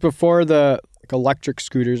 This was before the electric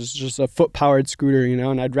scooters. It's just a foot-powered scooter,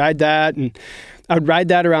 and I'd ride that, and I would ride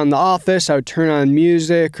that around the office. I would turn on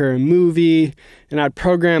music or a movie, and I'd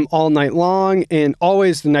program all night long and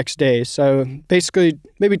always the next day. So basically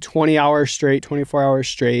maybe 20 hours straight, 24 hours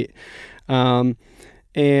straight.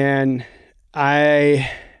 And I,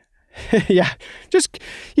 yeah, just,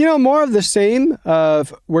 more of the same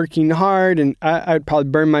of working hard, and I'd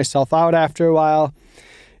probably burn myself out after a while.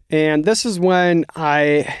 And this is when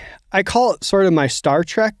I call it sort of my Star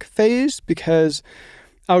Trek phase, because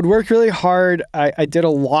I would work really hard. I did a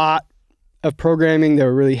lot of programming. They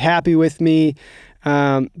were really happy with me.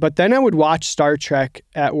 But then I would watch Star Trek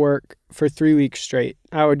at work for 3 weeks straight.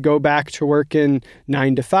 I would go back to working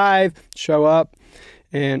 9 to 5, show up,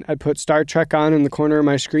 and I'd put Star Trek on in the corner of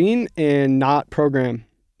my screen and not program,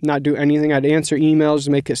 not do anything. I'd answer emails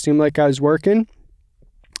to make it seem like I was working.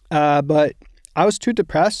 But I was too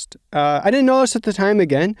depressed. I didn't know this at the time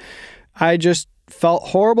again. I just felt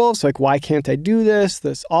horrible. It's like, why can't I do this?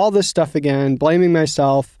 All this stuff again, blaming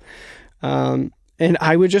myself. And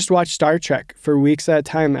I would just watch Star Trek for weeks at a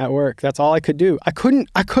time at work. That's all I could do. I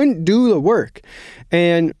couldn't do the work.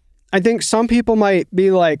 And I think some people might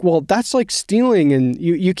be like, well, that's like stealing and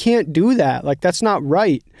you can't do that. Like, that's not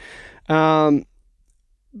right.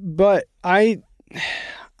 But I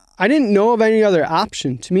didn't know of any other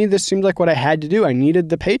option. To me, this seemed like what I had to do. I needed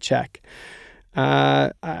the paycheck.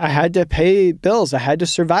 I had to pay bills. I had to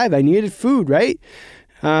survive. I needed food, right?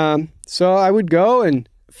 So I would go and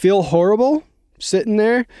feel horrible sitting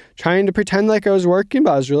there trying to pretend like I was working,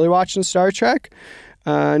 but I was really watching Star Trek.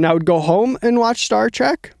 And I would go home and watch Star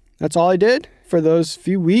Trek. That's all I did for those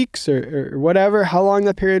few weeks or whatever, how long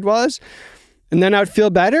that period was. And then I would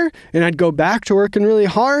feel better and I'd go back to working really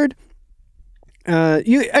hard.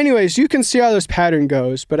 Anyways, you can see how this pattern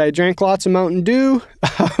goes, but I drank lots of Mountain Dew.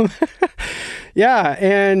 Yeah.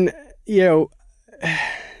 And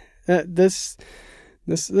this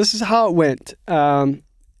is how it went.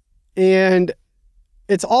 And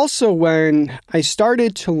it's also when I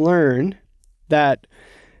started to learn that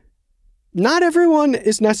not everyone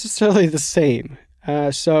is necessarily the same.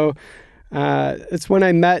 So it's when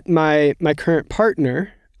I met my current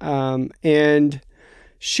partner, and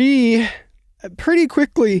she pretty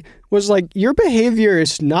quickly was like, your behavior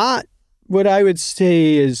is not what I would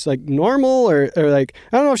say is like normal, or like,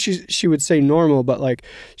 I don't know if she would say normal, but like,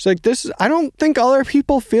 she's like, I don't think other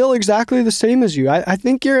people feel exactly the same as you. I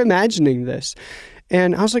think you're imagining this.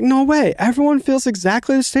 And I was like, no way. Everyone feels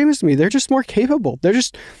exactly the same as me. They're just more capable. They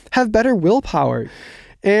just have better willpower.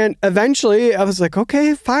 And eventually I was like,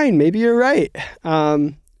 okay, fine. Maybe you're right.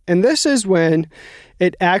 And this is when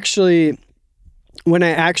I actually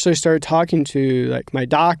started talking to like my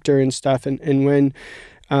doctor and stuff. And when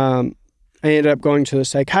I ended up going to the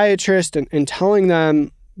psychiatrist and telling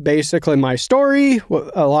them basically my story,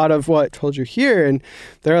 a lot of what I told you here. And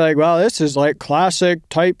they're like, well, this is like classic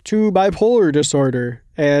type 2 bipolar disorder.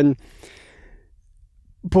 And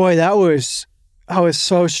boy, that was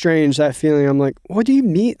so strange, that feeling. I'm like, what do you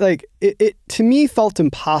mean? Like it to me felt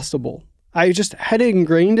impossible. I just had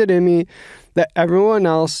ingrained it in me that everyone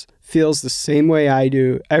else feels the same way I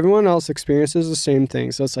do. Everyone else experiences the same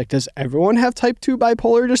thing. So it's like, does everyone have type 2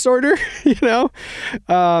 bipolar disorder? You know?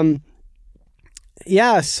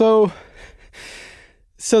 Yeah. So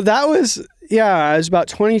that was, I was about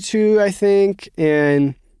 22, I think.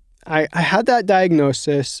 And I had that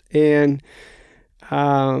diagnosis, and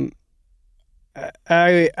I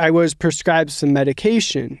was prescribed some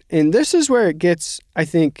medication. And this is where it gets, I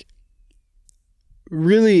think,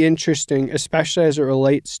 really interesting, especially as it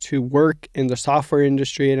relates to work in the software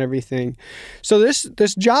industry and everything. So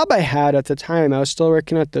this job I had at the time, I was still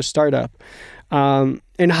working at the startup.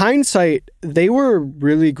 In hindsight, they were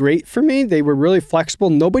really great for me. They were really flexible.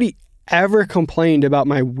 Nobody ever complained about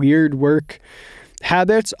my weird work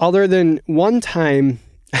habits, other than one time.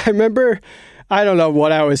 I remember, I don't know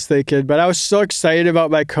what I was thinking, but I was so excited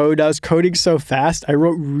about my code. I was coding so fast. I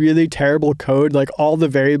wrote really terrible code. Like all the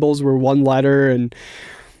variables were one letter, and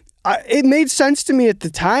it made sense to me at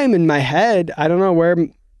the time in my head. I don't know where,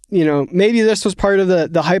 maybe this was part of the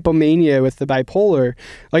hypomania with the bipolar.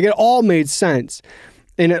 Like it all made sense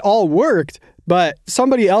and it all worked, but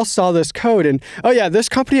somebody else saw this code and, oh yeah, this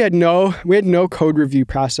company we had no code review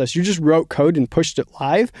process. You just wrote code and pushed it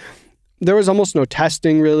live. There was almost no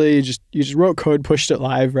testing really. You just wrote code, pushed it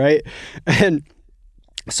live, right? And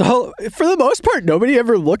so for the most part, nobody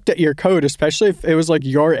ever looked at your code, especially if it was like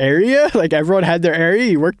your area. Like everyone had their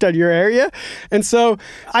area, you worked on your area. And so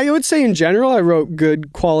I would say in general, I wrote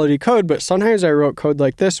good quality code, but sometimes I wrote code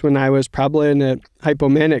like this when I was probably in a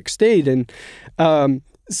hypomanic state. And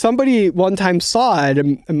somebody one time saw it,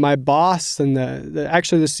 and my boss and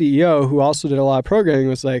actually the CEO, who also did a lot of programming,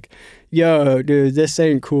 was like, yo, dude, this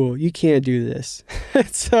ain't cool. You can't do this.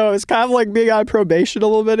 So it's kind of like being on probation a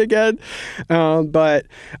little bit again. But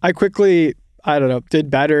I quickly, did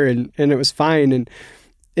better and it was fine. And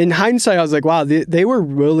in hindsight, I was like, wow, they were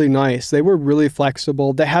really nice. They were really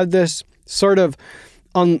flexible. They had this sort of,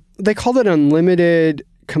 they called it unlimited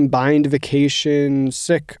combined vacation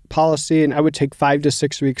sick policy. And I would take 5 to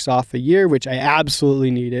 6 weeks off a year, which I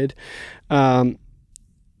absolutely needed. I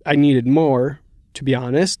needed more, to be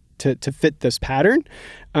honest, to fit this pattern.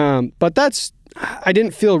 But I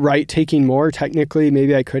didn't feel right taking more. Technically,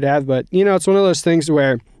 maybe I could have, but it's one of those things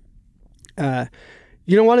where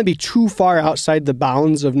you don't want to be too far outside the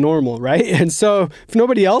bounds of normal, right? And so if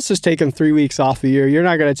nobody else has taken 3 weeks off a year, you're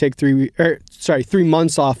not going to take 3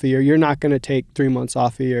 months off a year. You're not going to take 3 months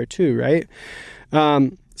off a year too, right?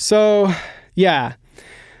 So yeah,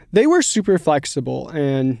 they were super flexible,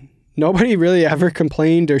 and nobody really ever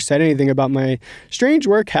complained or said anything about my strange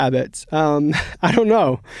work habits. I don't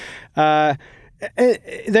know.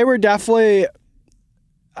 They were definitely,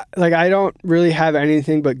 like, I don't really have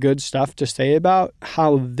anything but good stuff to say about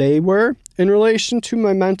how they were in relation to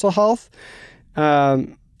my mental health.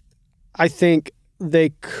 I think they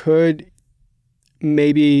could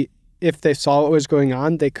maybe, if they saw what was going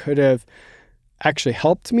on, they could have actually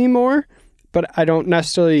helped me more, but I don't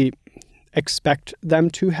necessarily expect them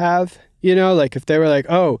to have, like if they were like,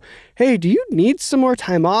 oh, hey, do you need some more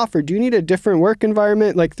time off, or do you need a different work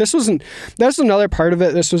environment? Like that's another part of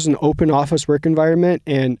it. This was an open office work environment,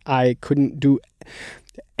 and I couldn't do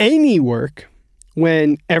any work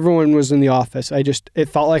when everyone was in the office. It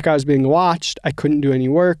felt like I was being watched. I couldn't do any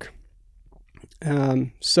work.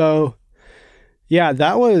 So yeah,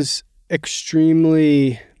 that was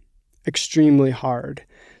extremely, extremely hard.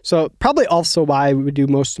 So probably also why I would do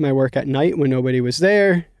most of my work at night when nobody was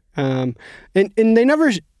there. And they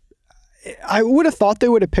never, I would have thought they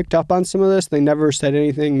would have picked up on some of this. They never said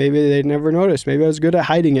anything. Maybe they never noticed. Maybe I was good at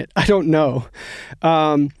hiding it. I don't know.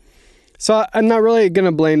 So I'm not really going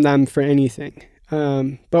to blame them for anything.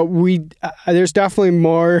 But there's definitely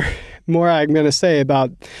more I'm going to say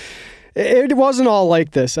about it. Wasn't all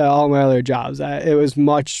like this at all my other jobs. It was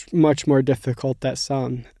much, much more difficult at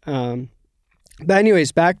some. But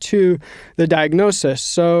anyways, back to the diagnosis.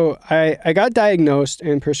 So I got diagnosed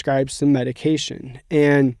and prescribed some medication.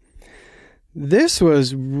 And this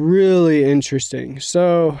was really interesting.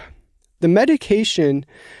 So the medication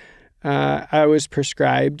I was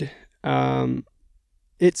prescribed,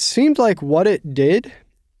 it seemed like what it did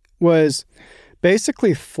was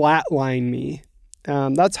basically flatline me.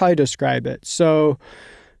 That's how I describe it. So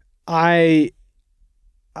I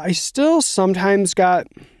still sometimes got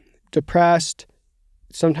depressed,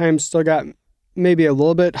 sometimes still got maybe a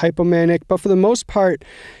little bit hypomanic, but for the most part,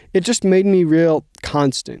 it just made me real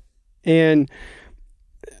constant. And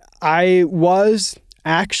I was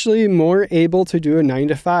actually more able to do a 9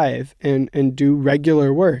 to 5 and do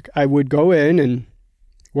regular work. I would go in and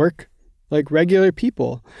work like regular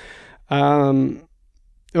people. Well,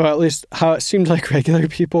 at least how it seemed like regular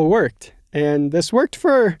people worked. And this worked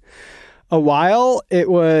for a while. It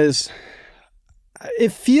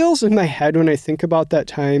feels in my head when I think about that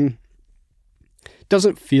time,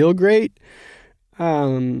 doesn't feel great.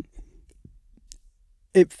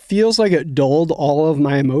 It feels like it dulled all of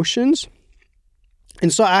my emotions.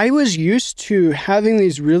 And so I was used to having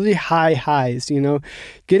these really high highs,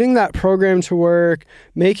 getting that program to work,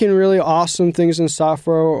 making really awesome things in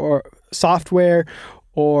software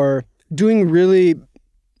or doing really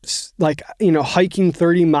hiking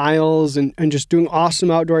 30 miles and just doing awesome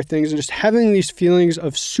outdoor things and just having these feelings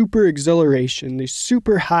of super exhilaration, these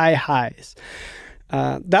super high highs.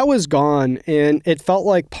 That was gone, and it felt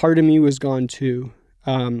like part of me was gone too.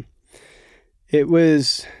 It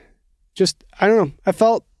was just, I don't know, I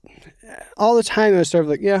felt all the time I was sort of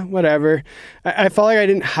like, yeah, whatever. I felt like I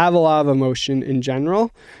didn't have a lot of emotion in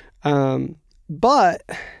general, but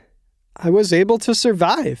I was able to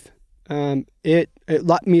survive. It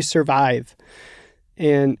let me survive.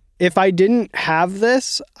 And if I didn't have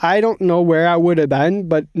this, I don't know where I would have been,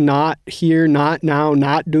 but not here, not now,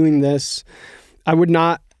 not doing this. I would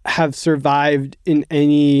not have survived in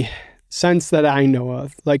any sense that I know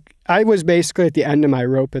of. Like, I was basically at the end of my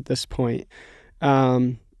rope at this point.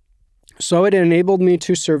 So it enabled me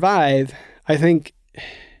to survive. I think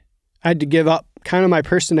I had to give up kind of my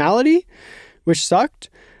personality, which sucked.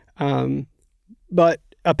 But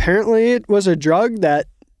apparently it was a drug that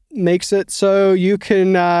makes it so you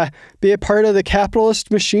can be a part of the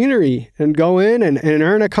capitalist machinery and go in and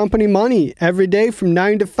earn a company money every day from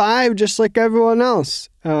 9 to 5, just like everyone else.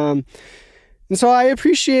 And so I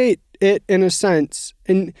appreciate it in a sense.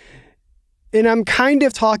 And I'm kind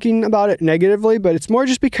of talking about it negatively, but it's more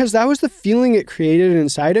just because that was the feeling it created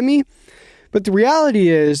inside of me. But the reality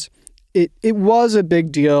is it was a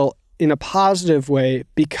big deal in a positive way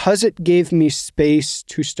because it gave me space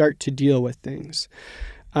to start to deal with things.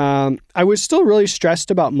 I was still really stressed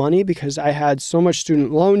about money because I had so much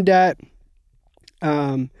student loan debt.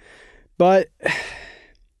 But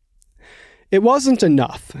it wasn't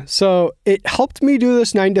enough. So it helped me do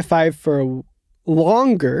this 9 to 5 for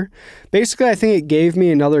longer. Basically, I think it gave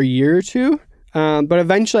me another year or two. But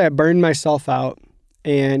eventually I burned myself out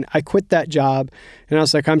and I quit that job. And I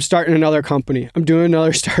was like, I'm starting another company. I'm doing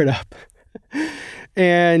another startup.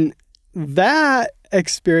 And that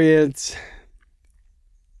experience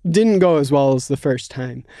didn't go as well as the first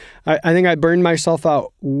time. I think I burned myself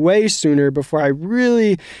out way sooner before I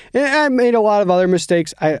made a lot of other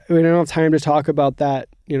mistakes. We don't have time to talk about that,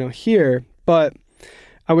 here, but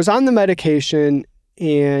I was on the medication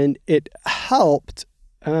and it helped.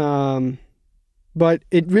 But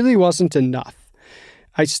it really wasn't enough.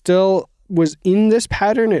 I still was in this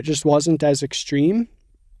pattern. It just wasn't as extreme.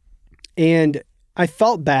 And I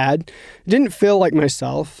felt bad. It didn't feel like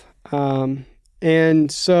myself.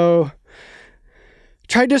 And so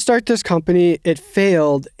tried to start this company. It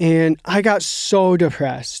failed and I got so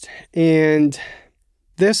depressed. And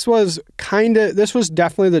this was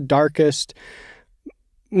definitely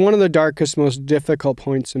one of the darkest, most difficult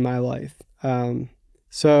points in my life.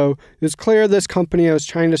 So it was clear this company I was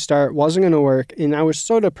trying to start wasn't going to work. And I was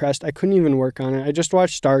so depressed, I couldn't even work on it. I just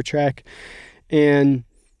watched Star Trek and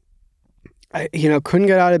I, couldn't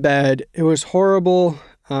get out of bed. It was horrible.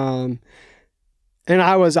 And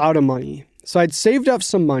I was out of money. So I'd saved up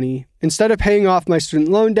some money. Instead of paying off my student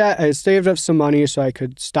loan debt, I had saved up some money so I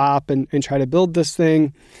could stop and try to build this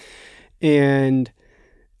thing. And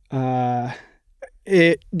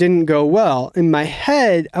it didn't go well. In my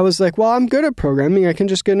head, I was like, well, I'm good at programming. I can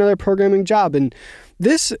just get another programming job. And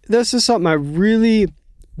this is something I really,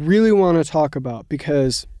 really want to talk about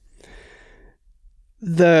because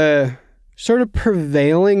the sort of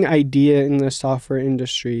prevailing idea in the software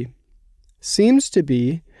industry seems to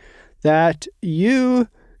be that you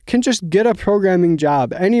can just get a programming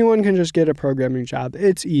job. Anyone can just get a programming job.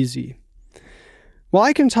 It's easy. Well,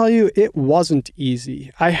 I can tell you it wasn't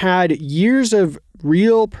easy. I had years of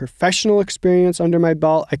real professional experience under my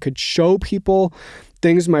belt. I could show people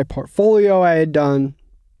things in my portfolio I had done.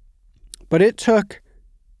 But it took,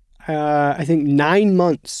 I think, 9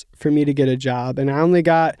 months for me to get a job. And I only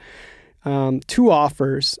got 2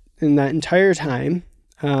 offers in that entire time.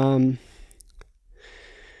 And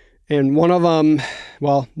one of them,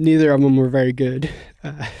 well, neither of them were very good.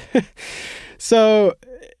 So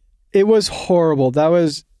it was horrible.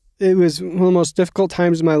 It was one of the most difficult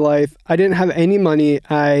times of my life. I didn't have any money.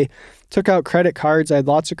 I took out credit cards. I had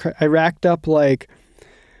lots of I racked up like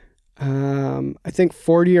I think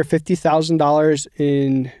 $40,000 or $50,000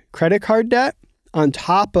 in credit card debt on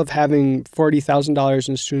top of having $40,000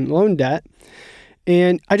 in student loan debt.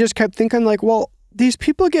 And I just kept thinking like, well, these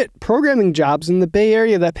people get programming jobs in the Bay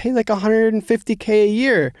Area that pay like $150K a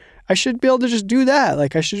year. I should be able to just do that.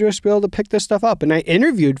 Like I should just be able to pick this stuff up. And I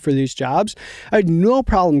interviewed for these jobs. I had no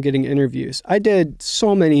problem getting interviews. I did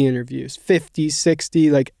so many interviews, 50,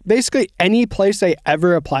 60, like basically any place I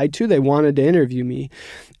ever applied to, they wanted to interview me.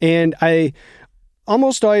 And I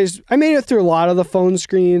made it through a lot of the phone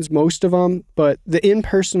screens, most of them, but the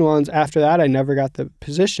in-person ones after that, I never got the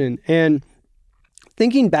position. And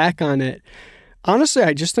thinking back on it, honestly,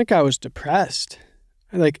 I just think I was depressed.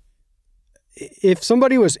 Like, if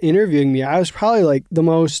somebody was interviewing me, I was probably like the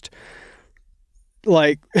most,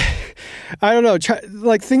 like, I don't know,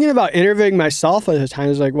 like thinking about interviewing myself at the time. I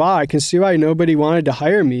was like, wow, I can see why nobody wanted to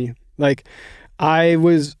hire me. Like, I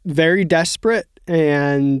was very desperate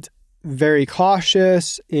and very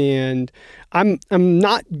cautious, and I'm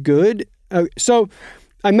not good. So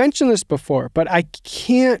I mentioned this before, but I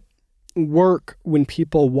can't work when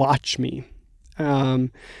people watch me.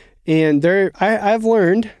 And I've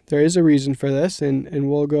learned there is a reason for this, and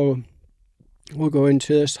we'll go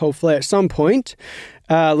into this hopefully at some point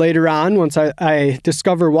later on once I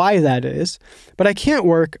discover why that is. But I can't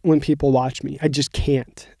work when people watch me. I just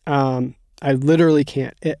can't. I literally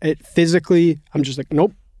can't. It physically, I'm just like,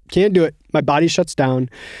 nope, can't do it. My body shuts down.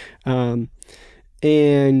 And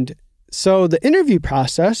so the interview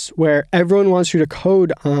process where everyone wants you to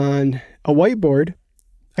code on a whiteboard,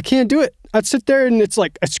 I can't do it. I'd sit there and it's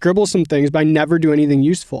like I scribble some things, but I never do anything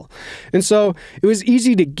useful. And so it was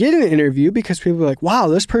easy to get an interview because people were like, wow,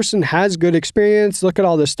 this person has good experience. Look at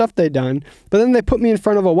all this stuff they've done. But then they put me in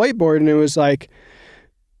front of a whiteboard and it was like,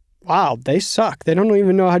 wow, they suck. They don't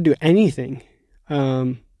even know how to do anything.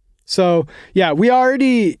 So yeah, we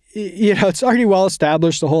already, it's already well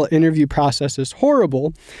established. The whole interview process is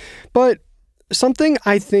horrible. But something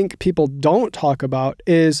I think people don't talk about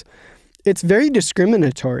is it's very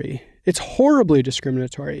discriminatory. It's horribly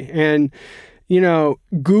discriminatory. And,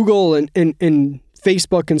 Google and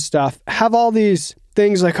Facebook and stuff have all these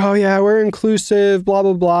things like, oh yeah, we're inclusive, blah,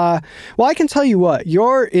 blah, blah. Well, I can tell you what,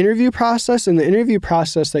 your interview process and the interview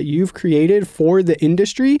process that you've created for the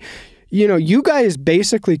industry, you guys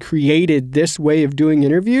basically created this way of doing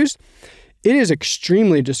interviews. It is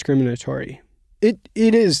extremely discriminatory. It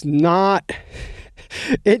is not,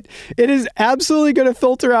 it is absolutely going to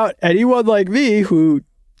filter out anyone like me who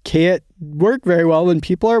can't work very well when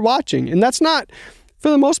people are watching. And that's not, for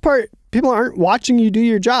the most part, people aren't watching you do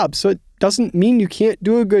your job. So it doesn't mean you can't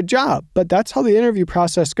do a good job, but that's how the interview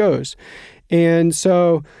process goes. And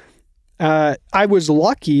so I was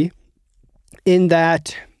lucky in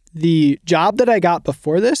that the job that I got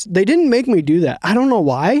before this, they didn't make me do that. I don't know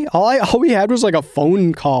why. All we had was like a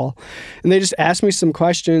phone call, and they just asked me some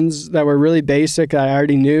questions that were really basic that I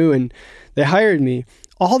already knew, and they hired me.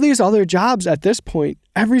 All these other jobs at this point,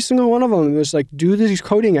 every single one of them was like, do these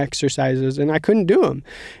coding exercises, and I couldn't do them.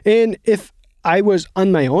 And if I was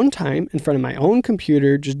on my own time in front of my own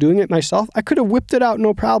computer, just doing it myself, I could have whipped it out,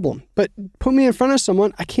 no problem. But put me in front of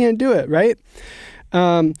someone, I can't do it, right?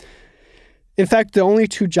 In fact, the only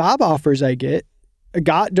 2 job offers I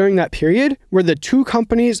got during that period were the 2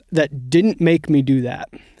 companies that didn't make me do that.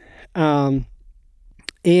 And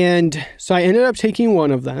so I ended up taking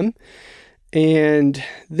one of them. And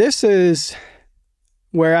this is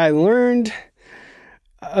where I learned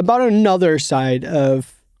about another side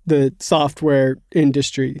of the software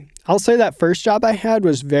industry. I'll say that first job I had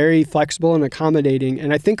was very flexible and accommodating,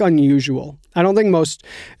 and I think unusual. I don't think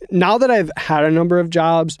now that I've had a number of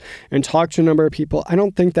jobs and talked to a number of people, I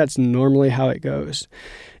don't think that's normally how it goes.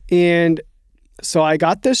 And so I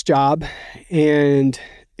got this job, and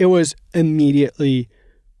it was immediately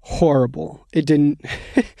horrible. It didn't,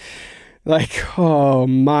 oh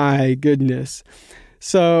my goodness.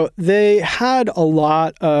 So they had a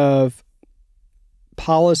lot of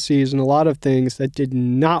policies and a lot of things that did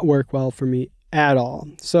not work well for me at all.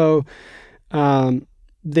 So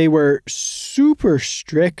they were super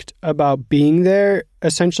strict about being there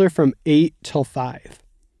essentially from 8 till 5.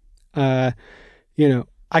 I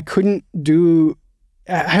couldn't do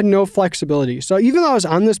I had no flexibility. So even though I was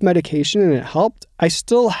on this medication and it helped, I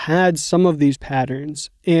still had some of these patterns.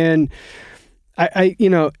 And I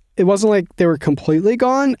it wasn't like they were completely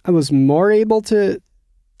gone. I was more able to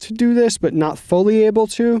do this, but not fully able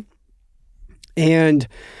to. And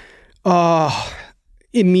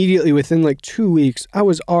immediately within like 2 weeks, I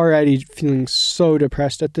was already feeling so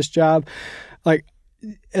depressed at this job. Like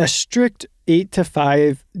a strict 8 to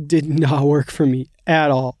 5 did not work for me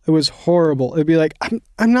at all. It was horrible. It'd be like,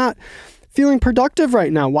 I'm not feeling productive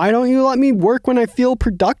right now. Why don't you let me work when I feel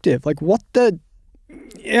productive? Like what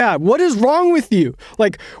is wrong with you?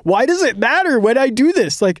 Like, why does it matter when I do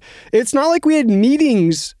this? Like, it's not like we had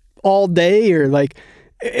meetings all day or like,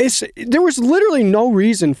 there was literally no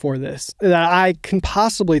reason for this that I can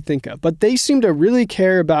possibly think of, but they seem to really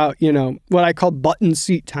care about, what I call button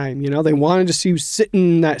seat time. They wanted to see you sit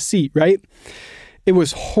in that seat, right? It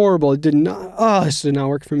was horrible. This did not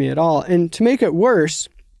work for me at all. And to make it worse,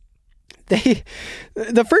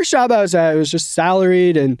 the first job I was at, it was just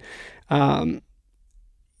salaried, and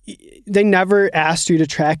they never asked you to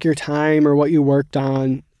track your time or what you worked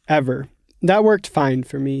on ever. That worked fine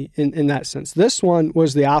for me in that sense. This one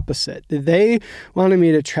was the opposite. They wanted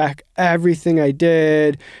me to track everything I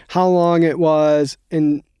did, how long it was,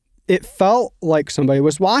 and it felt like somebody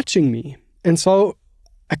was watching me. And so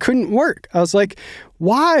I couldn't work. I was like,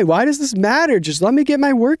 why? Why does this matter? Just let me get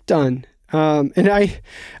my work done. And I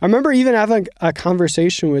remember even having a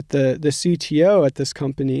conversation with the CTO at this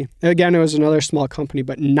company. Again, it was another small company,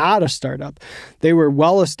 but not a startup. They were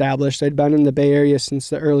well established. They'd been in the Bay Area since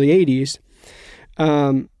the early 80s.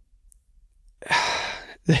 And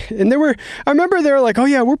I remember they were like, oh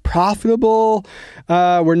yeah, we're profitable.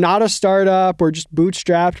 We're not a startup. We're just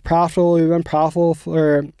bootstrapped, profitable. We've been profitable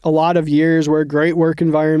for a lot of years. We're a great work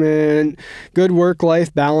environment, good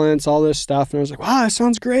work-life balance, all this stuff. And I was like, wow, that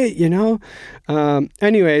sounds great,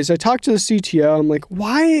 Anyways, I talked to the CTO. I'm like,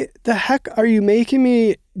 why the heck are you making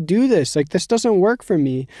me do this? Like, this doesn't work for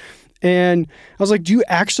me. And I was like, do you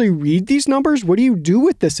actually read these numbers? What do you do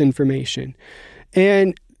with this information?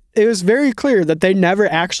 And it was very clear that they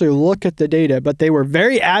never actually look at the data, but they were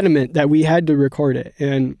very adamant that we had to record it.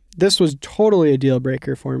 And this was totally a deal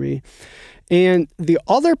breaker for me. And the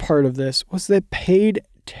other part of this was they paid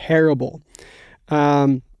terrible.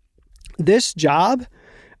 This job,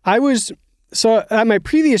 so at my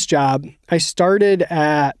previous job, I started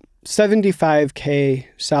at $75K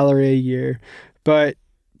salary a year, but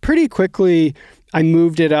pretty quickly I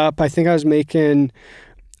moved it up. I think I was making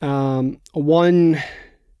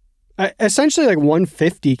essentially like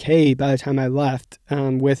 $150K by the time I left,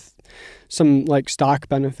 with some like stock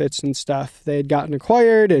benefits and stuff. They had gotten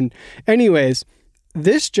acquired. And anyways,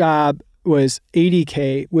 this job was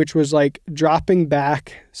 $80K, which was like dropping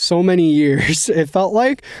back so many years, it felt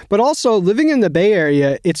like. But also living in the Bay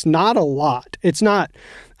Area, it's not a lot.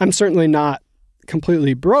 I'm certainly not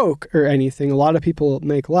completely broke or anything. A lot of people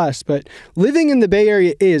make less, but living in the Bay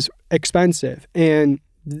Area is expensive. And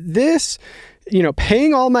this,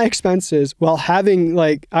 paying all my expenses while having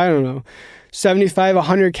like, I don't know, 75,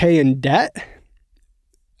 100K in debt,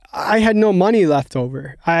 I had no money left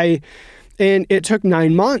over. And it took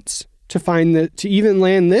 9 months to even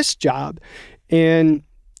land this job. And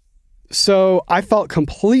so I felt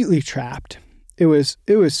completely trapped. It was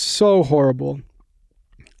so horrible.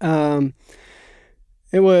 It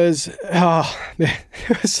was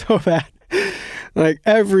so bad. Like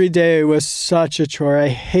every day was such a chore. I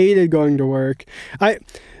hated going to work.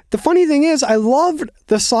 The funny thing is, I loved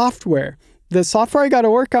the software. The software I got to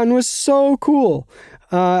work on was so cool.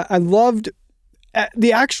 I loved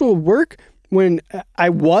the actual work when I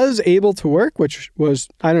was able to work, which was,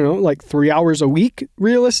 I don't know, like 3 hours a week,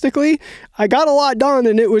 realistically. I got a lot done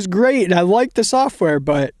and it was great. And I liked the software,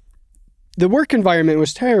 but the work environment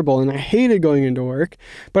was terrible and I hated going into work,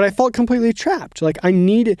 but I felt completely trapped. Like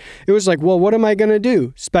it was like, well, what am I going to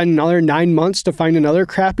do? Spend another 9 months to find another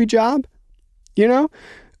crappy job?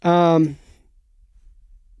 What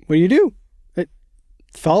do you do? I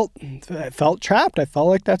felt trapped. I felt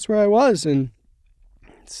like that's where I was. And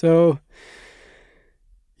so,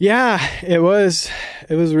 yeah, it was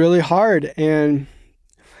really hard. And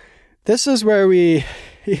this is where we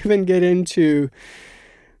even get into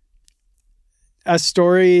a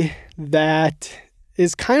story that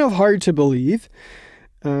is kind of hard to believe.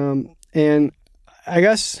 And I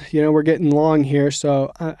guess, we're getting long here,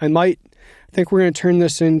 so I think we're going to turn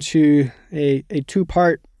this into a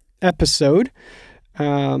 2-part episode.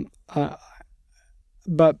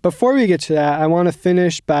 But before we get to that, I want to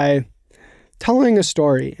finish by telling a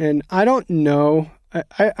story. And I don't know,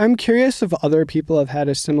 I'm curious if other people have had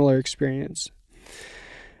a similar experience.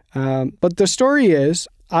 But the story is,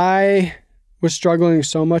 I was struggling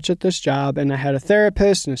so much at this job, and I had a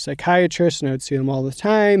therapist and a psychiatrist, and I would see them all the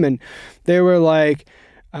time, and they were like,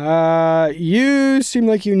 you seem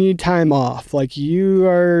like you need time off. Like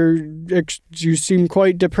you seem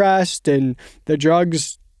quite depressed, and the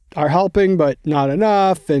drugs are helping, but not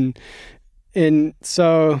enough. And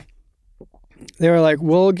so they were like,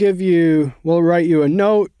 we'll write you a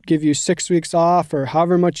note, give you 6 weeks off or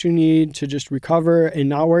however much you need to just recover and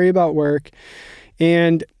not worry about work.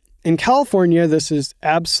 And in California, this is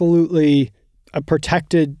absolutely a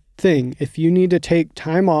protected thing. If you need to take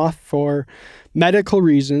time off for medical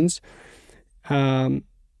reasons,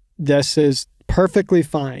 this is perfectly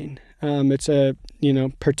fine. It's a,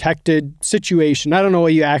 protected situation. I don't know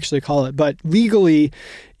what you actually call it, but legally,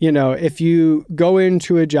 if you go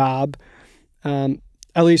into a job,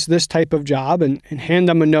 at least this type of job, and hand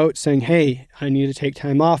them a note saying, hey, I need to take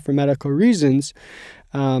time off for medical reasons,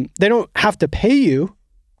 they don't have to pay you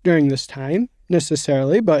during this time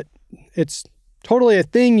necessarily, but it's totally a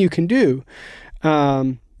thing you can do.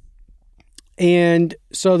 And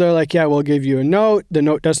so they're like, yeah, we'll give you a note. The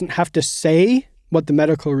note doesn't have to say what the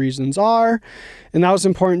medical reasons are. And that was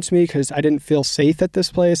important to me because I didn't feel safe at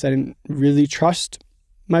this place. I didn't really trust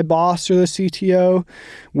my boss or the CTO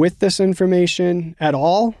with this information at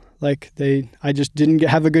all. I just didn't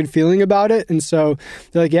have a good feeling about it. And so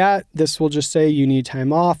they're like, yeah, this will just say you need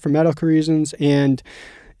time off for medical reasons. And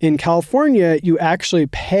in California, you actually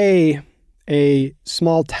pay a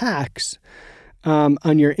small tax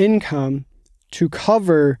on your income to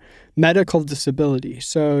cover medical disability.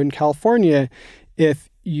 So in California, if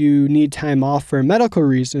you need time off for a medical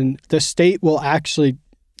reason, the state will actually,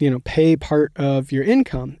 pay part of your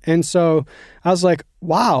income. And so I was like,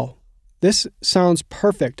 wow, this sounds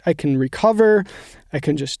perfect. I can recover. I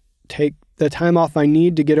can just take the time off I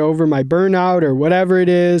need to get over my burnout or whatever it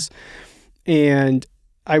is. And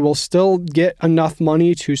I will still get enough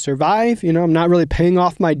money to survive. I'm not really paying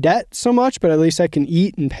off my debt so much, but at least I can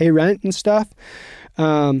eat and pay rent and stuff.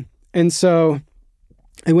 And so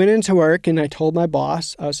I went into work and I told my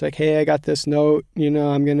boss, I was like, hey, I got this note, I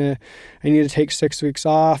need to take 6 weeks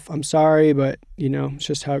off. I'm sorry, but it's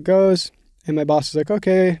just how it goes. And my boss was like,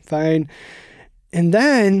 okay, fine. And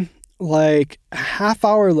then a half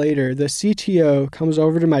hour later, the CTO comes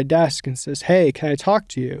over to my desk and says, hey, can I talk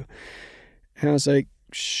to you? And I was like,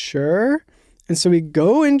 sure. And so we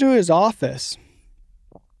go into his office,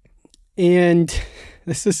 and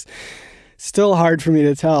this is still hard for me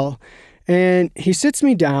to tell. And he sits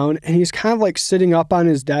me down, and he's kind of sitting up on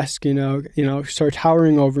his desk, sort of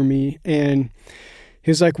towering over me. And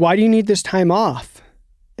he's like, why do you need this time off?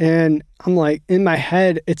 And I'm like, in my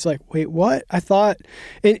head, it's like, wait, what? I thought,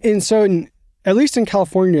 and so at least in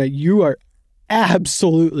California, you are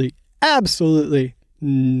absolutely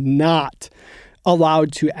not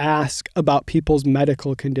allowed to ask about people's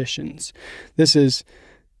medical conditions. This is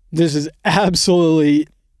absolutely,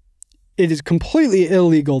 it is completely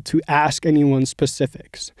illegal to ask anyone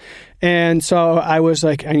specifics. And so I was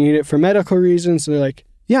like, I need it for medical reasons. And they're like,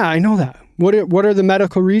 yeah, I know that. What are the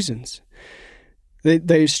medical reasons?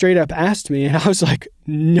 They straight up asked me, and I was like,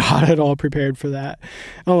 not at all prepared for that.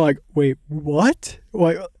 I'm like, wait, what?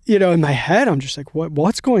 In my head, I'm just like,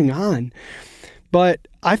 what's going on? But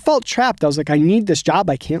I felt trapped. I was like, I need this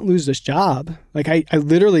job. I can't lose this job. I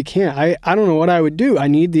literally can't. I don't know what I would do. I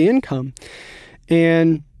need the income.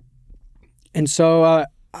 And so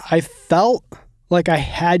I felt like I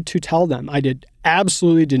had to tell them. I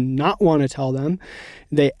absolutely did not want to tell them.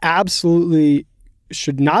 They absolutely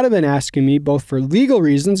should not have been asking me, both for legal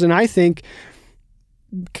reasons, and I think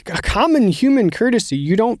a common human courtesy.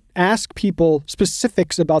 You don't ask people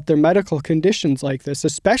specifics about their medical conditions like this,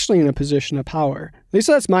 especially in a position of power. At least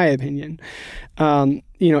that's my opinion.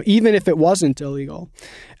 Even if it wasn't illegal.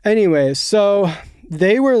 Anyways, so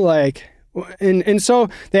they were like, and so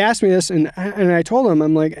they asked me this, and I told them,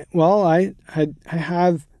 I'm like, well, I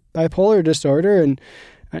have bipolar disorder, and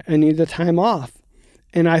I need the time off.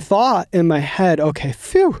 And I thought in my head, okay,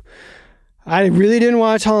 phew, I really didn't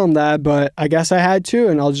want to tell them that, but I guess I had to,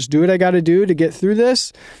 and I'll just do what I got to do to get through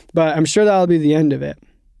this. But I'm sure that'll be the end of it.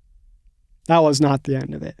 That was not the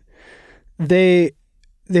end of it. They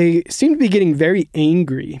seemed to be getting very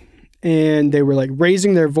angry, and they were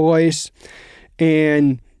raising their voice,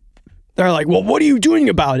 and they're like, well, what are you doing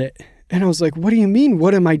about it? And I was like, what do you mean?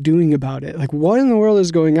 What am I doing about it? What in the world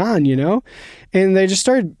is going on, And they just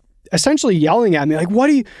started essentially yelling at me, what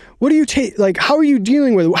do you take? How are you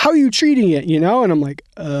dealing with it? How are you treating it? And I'm like,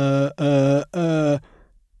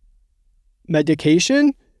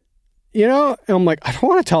 medication? And I'm like, I don't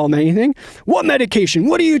want to tell them anything. What medication?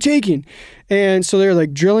 What are you taking? And so they're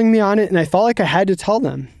like drilling me on it, and I felt like I had to tell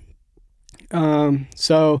them.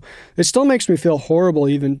 So it still makes me feel horrible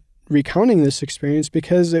even recounting this experience,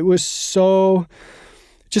 because it was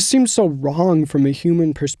just seems so wrong from a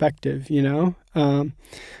human perspective,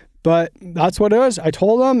 but that's what it was. I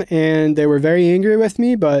told them, and they were very angry with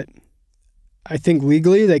me, but I think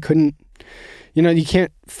legally they couldn't, you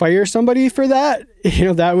can't fire somebody for that.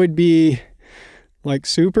 That would be like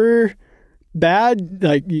super bad.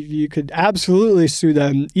 Like you could absolutely sue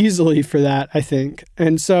them easily for that, I think.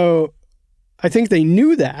 And so I think they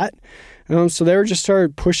knew that. So they were just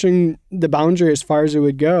started pushing the boundary as far as it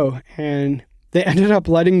would go. And they ended up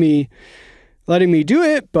letting me do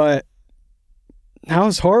it, but that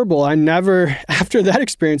was horrible. After that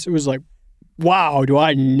experience, it was like, wow, do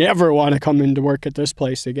I never want to come into work at this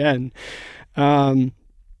place again? That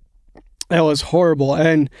was horrible.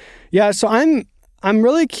 And yeah, so I'm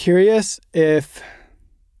really curious if,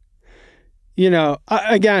 I'm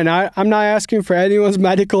not asking for anyone's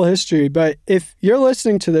medical history, but if you're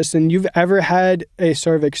listening to this and you've ever had a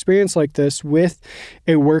sort of experience like this with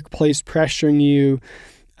a workplace pressuring you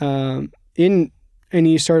in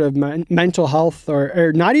any sort of mental health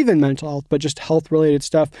or not even mental health, but just health related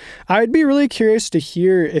stuff, I'd be really curious to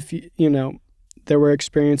hear if, there were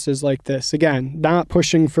experiences like this. Again, not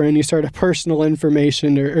pushing for any sort of personal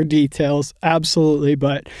information or details, absolutely.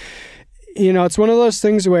 But, it's one of those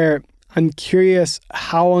things where I'm curious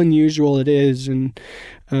how unusual it is. And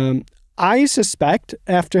I suspect,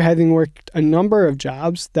 after having worked a number of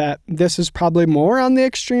jobs, that this is probably more on the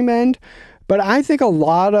extreme end. But I think a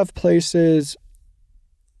lot of places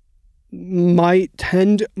might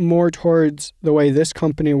tend more towards the way this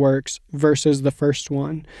company works versus the first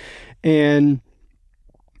one. And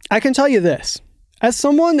I can tell you this, as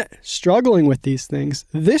someone struggling with these things,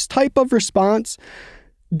 this type of response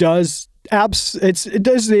does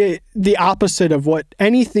the opposite of what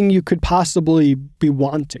anything you could possibly be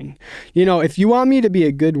wanting. If you want me to be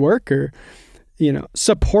a good worker,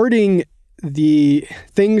 supporting the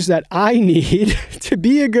things that I need to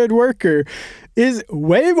be a good worker is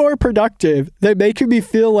way more productive than making me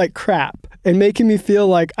feel like crap and making me feel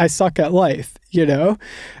like I suck at life,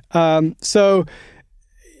 So,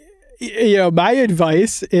 my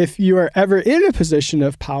advice, if you are ever in a position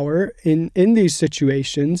of power in these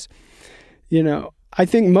situations, I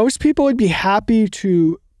think most people would be happy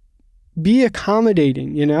to be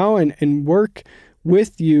accommodating, and work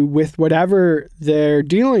with you with whatever they're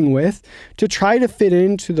dealing with to try to fit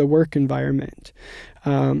into the work environment.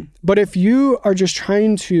 But if you are just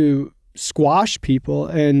trying to squash people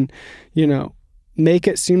and, make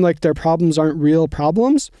it seem like their problems aren't real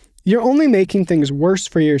problems, you're only making things worse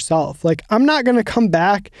for yourself. Like, I'm not going to come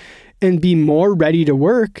back and be more ready to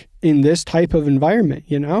work in this type of environment,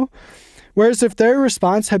 Whereas if their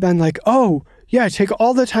response had been like, oh, yeah, take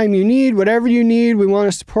all the time you need, whatever you need, we want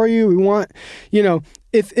to support you, we want,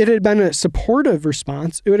 if it had been a supportive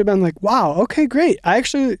response, it would have been like, wow, okay, great.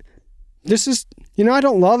 This is, I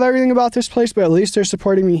don't love everything about this place, but at least they're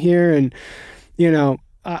supporting me here. And,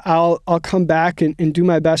 I'll come back and do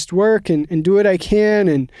my best work and do what I can.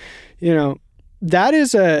 And, that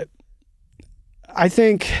is I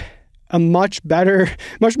think, a much better,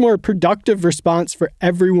 much more productive response for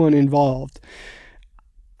everyone involved.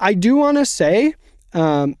 I do want to say,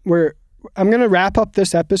 I'm going to wrap up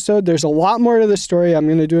this episode. There's a lot more to the story. I'm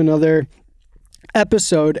going to do another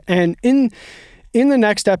episode. And in the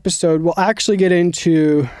next episode, we'll actually get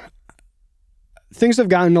into things have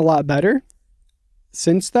gotten a lot better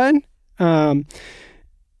since then. And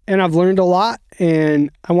I've learned a lot.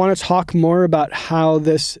 And I want to talk more about how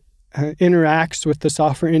this interacts with the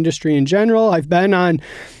software industry in general. I've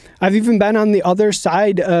even been on the other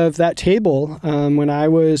side of that table when I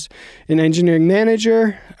was an engineering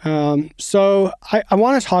manager. So I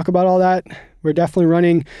want to talk about all that. We're definitely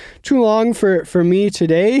running too long for me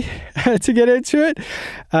today to get into it.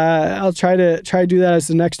 I'll try to do that as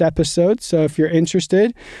the next episode. So if you're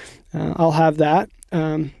interested, I'll have that.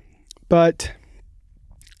 But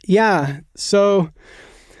yeah, so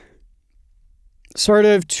sort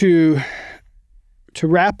of to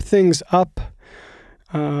wrap things up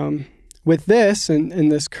with this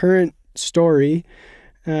and this current story,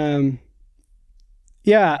 I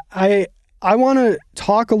want to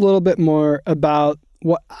talk a little bit more about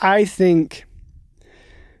what I think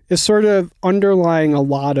is sort of underlying a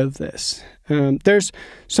lot of this. There's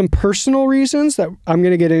some personal reasons that I'm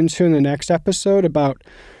going to get into in the next episode about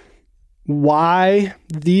why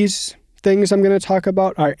these things I'm going to talk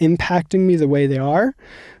about are impacting me the way they are.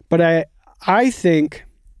 But I think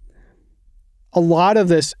a lot of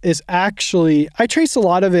this is actually, I trace a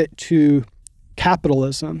lot of it to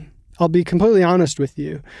capitalism. I'll be completely honest with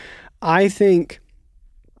you. I think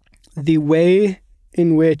the way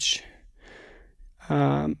in which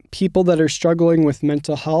people that are struggling with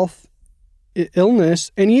mental health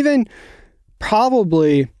illness, and even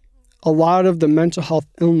probably a lot of the mental health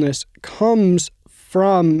illness comes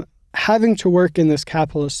from having to work in this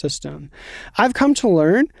capitalist system. I've come to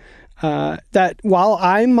learn that while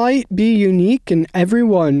I might be unique and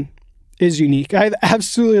everyone is unique, I've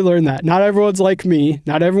absolutely learned that. Not everyone's like me.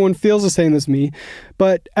 Not everyone feels the same as me,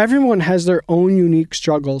 but everyone has their own unique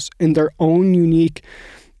struggles and their own unique,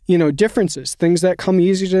 differences, things that come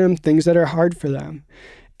easy to them, things that are hard for them.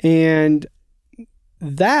 And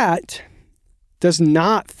that does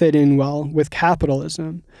not fit in well with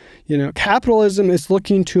capitalism. Capitalism is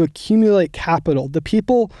looking to accumulate capital. The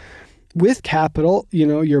people with capital,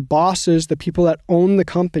 your bosses, the people that own the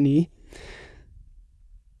company,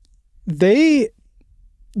 they're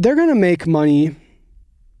going to make money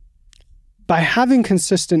by having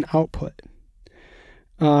consistent output.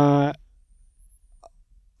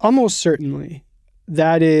 Almost certainly.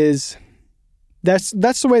 That's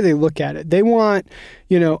the way they look at it. They want,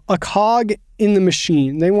 a cog in the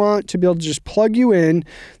machine. They want to be able to just plug you in.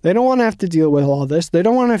 They don't want to have to deal with all this. They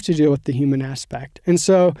don't want to have to deal with the human aspect. And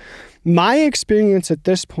so my experience at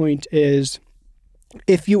this point is,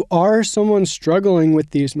 if you are someone struggling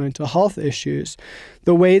with these mental health issues,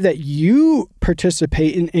 the way that you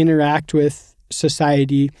participate and interact with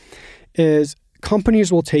society is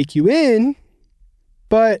companies will take you in,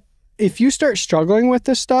 but if you start struggling with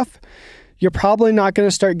this stuff, you're probably not going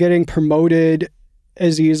to start getting promoted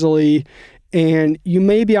as easily, and you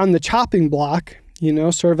may be on the chopping block,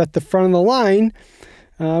 sort of at the front of the line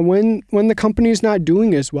when the company's not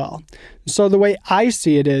doing as well. So the way I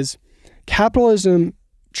see it is, capitalism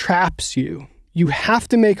traps you. You have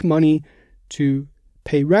to make money to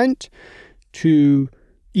pay rent, to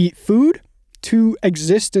eat food, to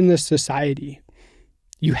exist in this society.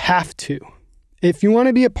 You have to. If you want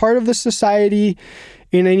to be a part of the society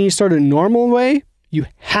in any sort of normal way, you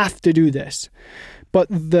have to do this. But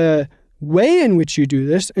the way in which you do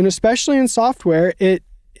this, and especially in software,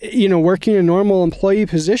 working a normal employee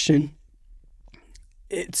position,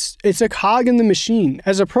 it's a cog in the machine.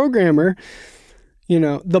 As a programmer,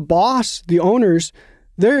 the boss, the owners,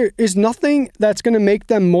 there is nothing that's going to make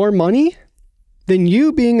them more money than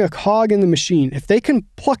you being a cog in the machine. If they can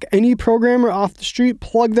pluck any programmer off the street,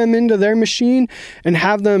 plug them into their machine, and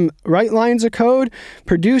have them write lines of code,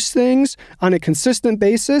 produce things on a consistent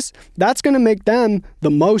basis, that's going to make them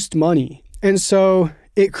the most money. And so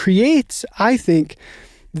it creates, I think,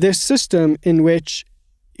 this system in which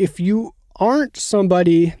if you aren't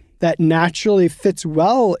somebody that naturally fits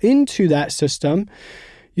well into that system,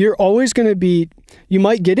 you're always going to be, you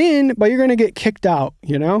might get in, but you're going to get kicked out,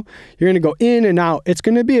 You're going to go in and out. It's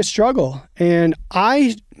going to be a struggle. And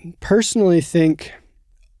I personally think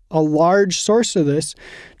a large source of this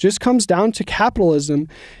just comes down to capitalism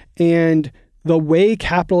and the way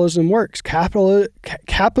capitalism works.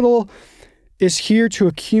 Capital is here to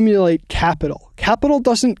accumulate capital. Capital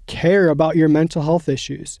doesn't care about your mental health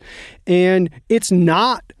issues. And it's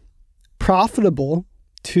not profitable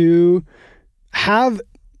to have,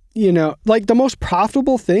 the most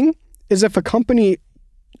profitable thing is if a company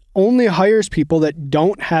only hires people that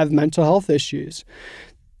don't have mental health issues.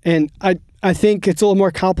 And I think it's a little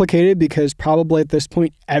more complicated because probably at this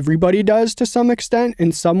point, everybody does to some extent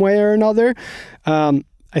in some way or another.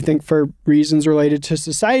 I think for reasons related to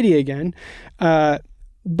society again.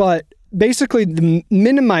 But basically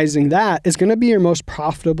minimizing that is going to be your most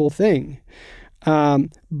profitable thing.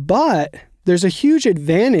 But there's a huge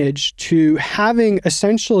advantage to having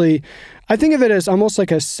essentially, I think of it as almost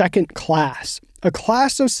like a second class, a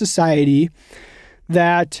class of society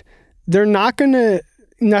that they're not going to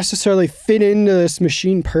necessarily fit into this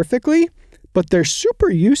machine perfectly, but they're super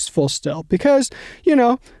useful still because,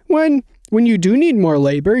 when you do need more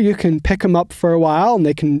labor, you can pick them up for a while and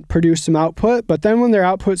they can produce some output. But then when their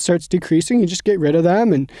output starts decreasing, you just get rid of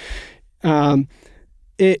them. And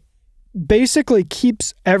it basically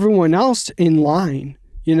keeps everyone else in line.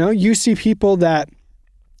 You see people that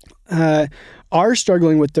are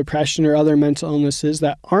struggling with depression or other mental illnesses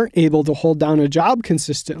that aren't able to hold down a job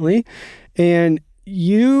consistently. And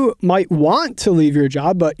you might want to leave your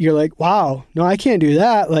job, but you're like, wow, no, I can't do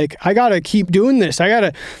that. Like, I got to keep doing this. I got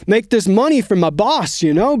to make this money from my boss,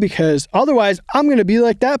 because otherwise I'm going to be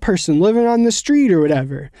like that person living on the street or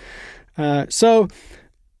whatever. So,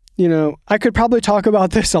 I could probably talk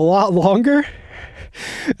about this a lot longer,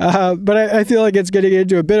 but I feel like it's getting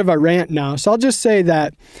into a bit of a rant now. So I'll just say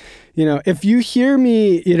that, if you hear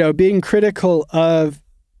me, being critical of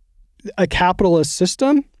a capitalist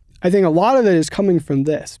system, I think a lot of it is coming from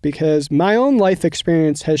this, because my own life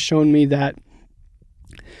experience has shown me that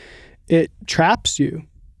it traps you.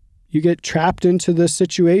 You get trapped into this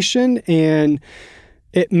situation, and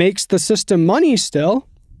it makes the system money still,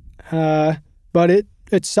 but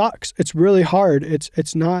it sucks. It's really hard.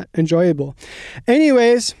 It's not enjoyable.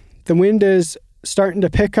 Anyways, the wind is starting to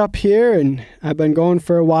pick up here, and I've been going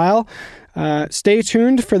for a while. Stay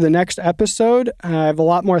tuned for the next episode. I have a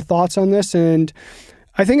lot more thoughts on this, and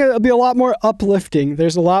I think it'll be a lot more uplifting.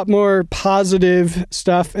 There's a lot more positive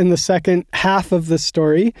stuff in the second half of the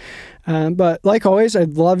story. But like always,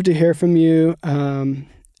 I'd love to hear from you.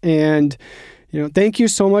 And thank you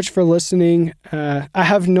so much for listening. I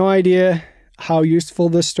have no idea how useful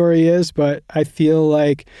this story is, but I feel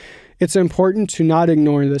like it's important to not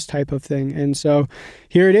ignore this type of thing. And so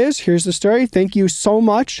here it is. Here's the story. Thank you so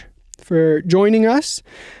much for joining us.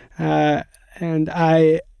 And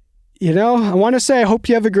I want to say I hope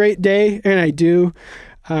you have a great day, and I do.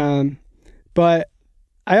 But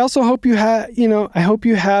I also hope you have, I hope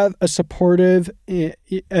you have a supportive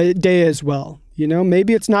day as well.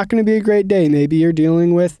 Maybe it's not going to be a great day. Maybe you're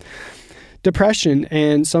dealing with depression,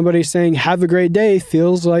 and somebody saying, have a great day,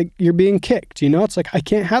 feels like you're being kicked. It's like, I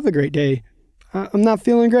can't have a great day. I'm not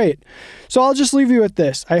feeling great. So I'll just leave you with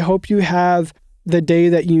this. I hope you have the day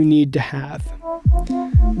that you need to have.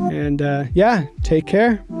 And take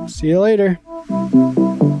care. See you later.